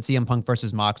fake, but it said CM Punk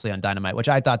versus Moxley on Dynamite, which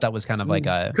I thought that was kind of like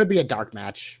could be a dark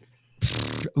match.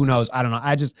 Who knows? I don't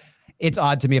know. It's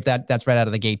odd to me if that's right out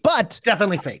of the gate, but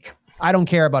Definitely fake. I don't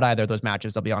care about either of those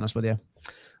matches. I'll be honest with you.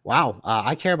 Wow.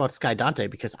 I care about Sky Dante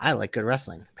because I like good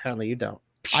wrestling. Apparently you don't.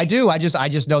 I do. I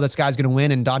just know that Sky's going to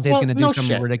win and Dante's going to do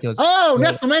something ridiculous. Oh,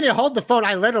 WrestleMania, hold the phone.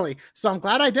 So I'm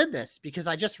glad I did this because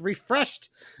I just refreshed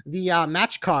the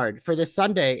match card for this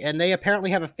Sunday, and they apparently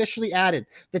have officially added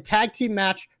the tag team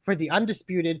match for the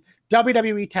undisputed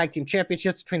WWE Tag Team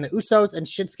Championships between the Usos and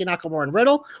Shinsuke Nakamura and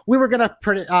Riddle. We were going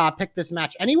to pick this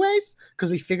match anyways because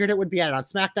we figured it would be added on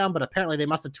SmackDown, but apparently they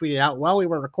must have tweeted out while we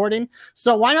were recording.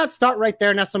 So why not start right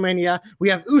there in WrestleMania? We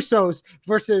have Usos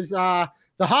versus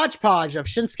the hodgepodge of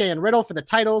Shinsuke and Riddle for the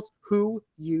titles. Who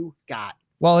you got?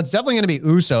 Well, it's definitely going to be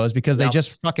Usos because they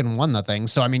just fucking won the thing.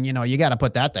 So, I mean, you got to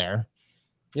put that there.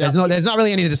 Yep. There's not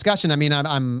really any discussion. I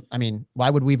mean, why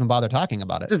would we even bother talking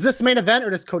about it? Does this main event or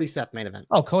does Cody Seth main event?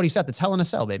 Oh, Cody Seth. It's Hell in a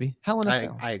Cell, baby. Hell in a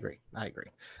Cell. I agree.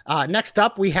 Next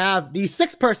up, we have the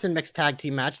 6-person mixed tag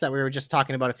team match that we were just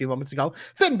talking about a few moments ago.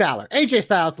 Finn Balor, AJ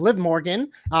Styles, Liv Morgan,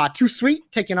 Too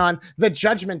Sweet taking on the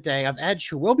Judgment Day of Edge,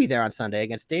 who will be there on Sunday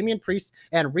against Damian Priest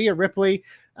and Rhea Ripley.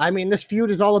 I mean, this feud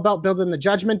is all about building the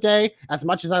Judgment Day. As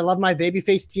much as I love my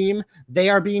babyface team, they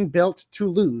are being built to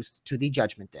lose to the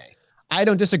Judgment Day. I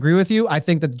don't disagree with you. I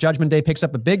think that the Judgment Day picks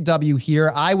up a big W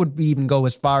here. I would even go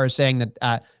as far as saying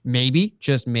that maybe,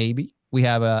 just maybe, we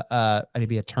have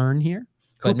maybe a turn here.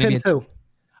 Who pins who?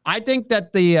 I think that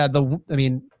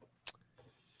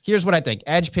here's what I think.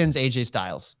 Edge pins AJ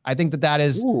Styles. I think that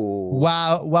is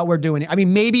what we're doing. I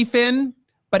mean, maybe Finn,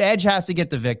 but Edge has to get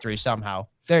the victory somehow.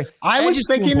 I was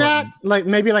thinking that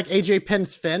maybe AJ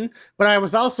pins Finn, but I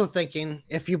was also thinking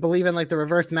if you believe in the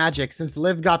reverse magic, since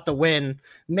Liv got the win,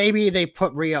 maybe they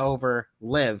put Rhea over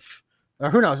Liv, or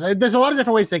who knows? There's a lot of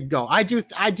different ways they could go. I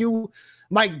do.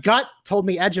 My gut told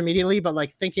me Edge immediately,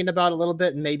 but thinking about it a little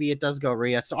bit, and maybe it does go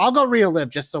Rhea. So I'll go Rhea Liv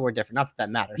just so we're different. Not that that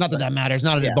matters.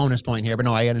 Not a bonus point here, but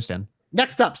no, I understand.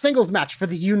 Next up, singles match for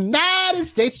the United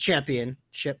States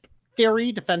Championship.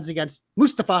 Theory defends against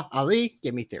Mustafa Ali.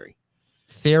 Give me Theory.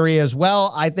 Theory as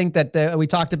well. I think that we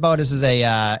talked about this is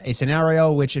a scenario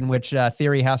in which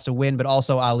Theory has to win, but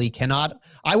also Ali cannot.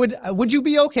 Would you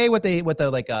be okay with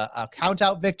a count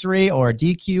out victory or a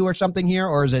DQ or something here,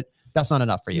 or is that's not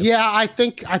enough for you? Yeah, I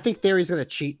think Theory's going to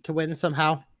cheat to win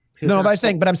somehow. But I'm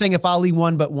saying if Ali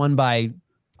won, but won by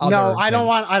no, I don't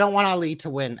want Ali to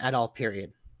win at all.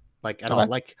 Period. At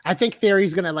all. I think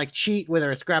Theory's gonna cheat,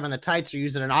 whether it's grabbing the tights or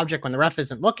using an object when the ref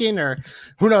isn't looking, or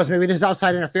who knows, maybe there's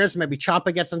outside interference, maybe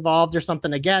Ciampa gets involved or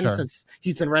something again, since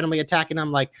he's been randomly attacking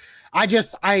him. I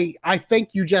think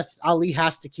Ali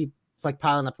has to keep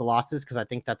piling up the losses because I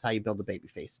think that's how you build a baby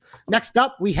face. Next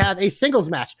up, we have a singles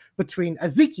match between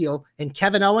Ezekiel and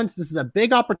Kevin Owens. This is a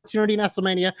big opportunity in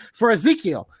WrestleMania for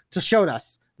Ezekiel to show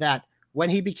us that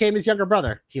when he became his younger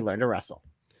brother, he learned to wrestle.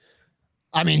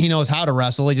 I mean, he knows how to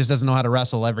wrestle. He just doesn't know how to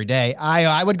wrestle every day.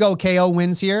 I would go KO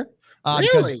wins here.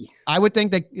 Really? I would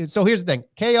think that. So here's the thing.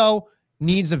 KO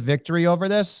needs a victory over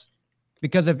this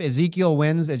because if Ezekiel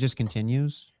wins, it just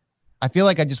continues. I feel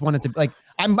like I just want it to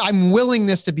I'm willing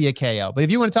this to be a KO, but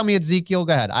if you want to tell me Ezekiel,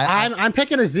 go ahead. I'm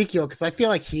picking Ezekiel because I feel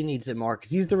like he needs it more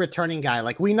because he's the returning guy.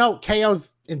 We know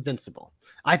KO's invincible.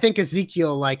 I think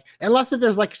Ezekiel, unless if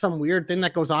there's some weird thing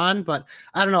that goes on, but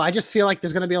I don't know. I just feel like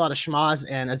there's going to be a lot of schmaz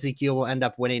and Ezekiel will end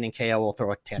up winning and KO will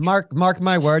throw a tantrum. Mark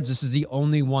my words. This is the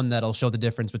only one that'll show the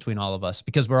difference between all of us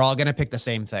because we're all going to pick the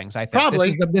same things. I think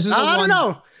probably. This is the I one. don't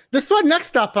know. This one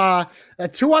next up, a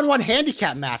 2-on-1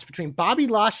 handicap match between Bobby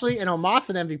Lashley and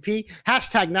Omos and MVP.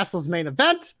 #Nestle's main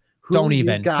event. Don't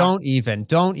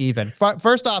even.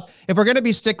 First off, if we're going to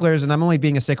be sticklers, and I'm only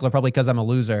being a stickler probably because I'm a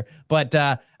loser, but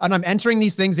and I'm entering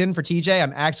these things in for TJ,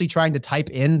 I'm actually trying to type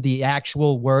in the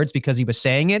actual words because he was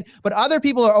saying it, but other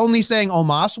people are only saying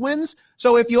Omos wins.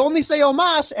 So if you only say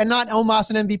Omos and not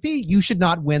Omos and MVP, you should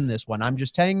not win this one. I'm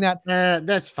just saying that.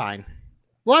 That's fine.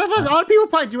 A lot of people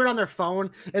probably do it on their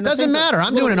phone. It doesn't matter.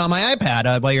 I'm doing it on my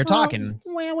iPad while you're talking.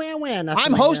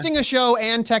 I'm hosting a show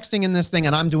and texting in this thing,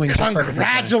 and I'm doing.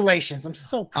 Congratulations! I'm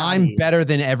so proud. I'm better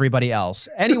than everybody else.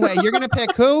 Anyway, you're gonna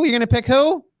pick who? You're gonna pick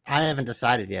who? I haven't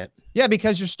decided yet. Yeah,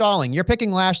 because you're stalling. You're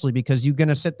picking Lashley because you're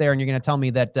gonna sit there and you're gonna tell me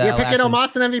that you're picking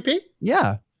Omos and MVP.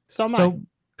 Yeah. So am I.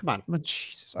 Come on. Well,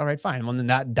 Jesus. All right, fine. Well, then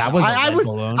that was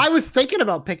I was thinking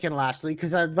about picking Lashley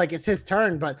because it's his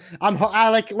turn, but I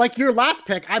like your last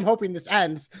pick. I'm hoping this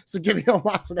ends. So give me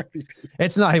Omos an MVP.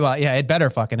 It's not. Well, yeah, it better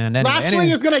fucking end. Anyway,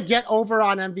 Lashley is gonna get over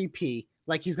on MVP.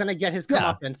 Like he's gonna get his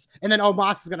comeuppance, and then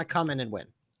Omos is gonna come in and win.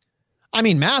 I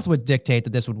mean, math would dictate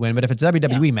that this would win, but if it's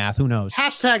WWE math, who knows?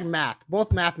 Hashtag math.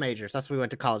 Both math majors. That's what we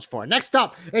went to college for. Next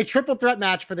up, a triple threat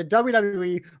match for the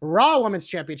WWE Raw Women's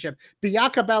Championship.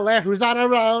 Bianca Belair, who's on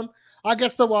her own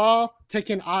against the wall,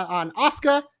 taking on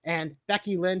Asuka and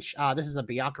Becky Lynch. This is a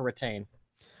Bianca retain.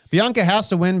 Bianca has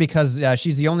to win because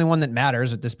she's the only one that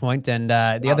matters at this point, and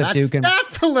the other two can.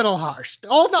 That's a little harsh.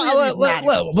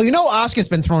 Well, you know, Asuka's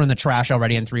been thrown in the trash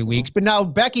already in 3 weeks, but now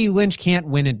Becky Lynch can't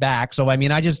win it back. So I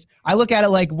mean, I look at it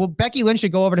like, well, Becky Lynch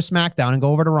should go over to SmackDown and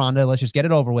go over to Ronda. Let's just get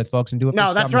it over with, folks, and do it.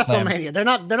 No, that's WrestleMania. They're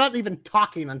not even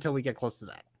talking until we get close to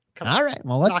that. All right.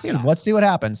 Well, let's see. Let's see what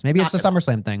happens. Maybe it's a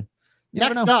SummerSlam thing.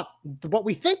 Next up, what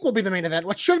we think will be the main event,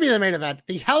 what should be the main event,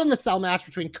 the Hell in the Cell match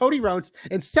between Cody Rhodes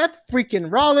and Seth freaking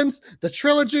Rollins, the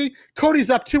trilogy. Cody's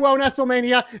up 2-0 in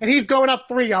WrestleMania, and he's going up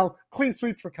 3-0. Clean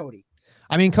sweep for Cody.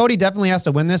 I mean, Cody definitely has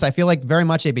to win this. I feel like very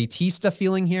much a Batista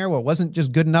feeling here, where it wasn't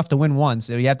just good enough to win once.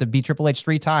 You have to beat Triple H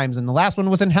 3 times, and the last one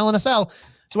was in Hell in a Cell.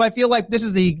 So I feel like this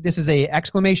is a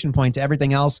exclamation point to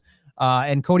everything else.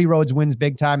 And Cody Rhodes wins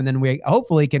big time, and then we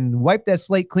hopefully can wipe that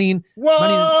slate clean.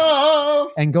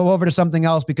 And go over to something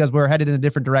else because we're headed in a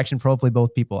different direction for hopefully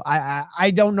both people.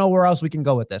 I don't know where else we can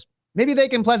go with this. Maybe they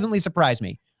can pleasantly surprise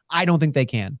me. I don't think they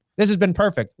can. This has been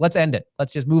perfect. Let's end it.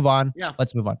 Let's just move on. Yeah.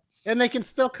 Let's move on. And they can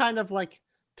still kind of like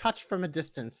touch from a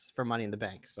distance for Money in the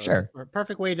Bank. So sure. It's a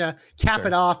perfect way to cap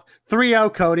it off.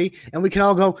 3-0 Cody. And we can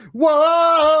all go,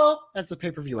 whoa, as the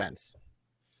pay-per-view ends.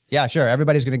 Yeah, sure.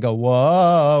 Everybody's going to go,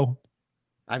 whoa.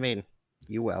 I mean,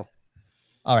 you will.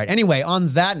 All right. Anyway, on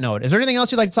that note, is there anything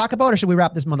else you'd like to talk about, or should we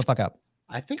wrap this motherfucker up?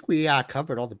 I think we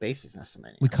covered all the bases in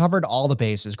WrestleMania. We covered all the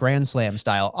bases, Grand Slam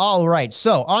style. All right.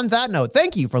 So on that note,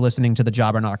 thank you for listening to the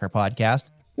Jobber Knocker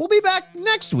podcast. We'll be back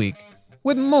next week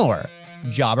with more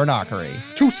Jobber Knockery.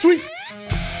 Too sweet.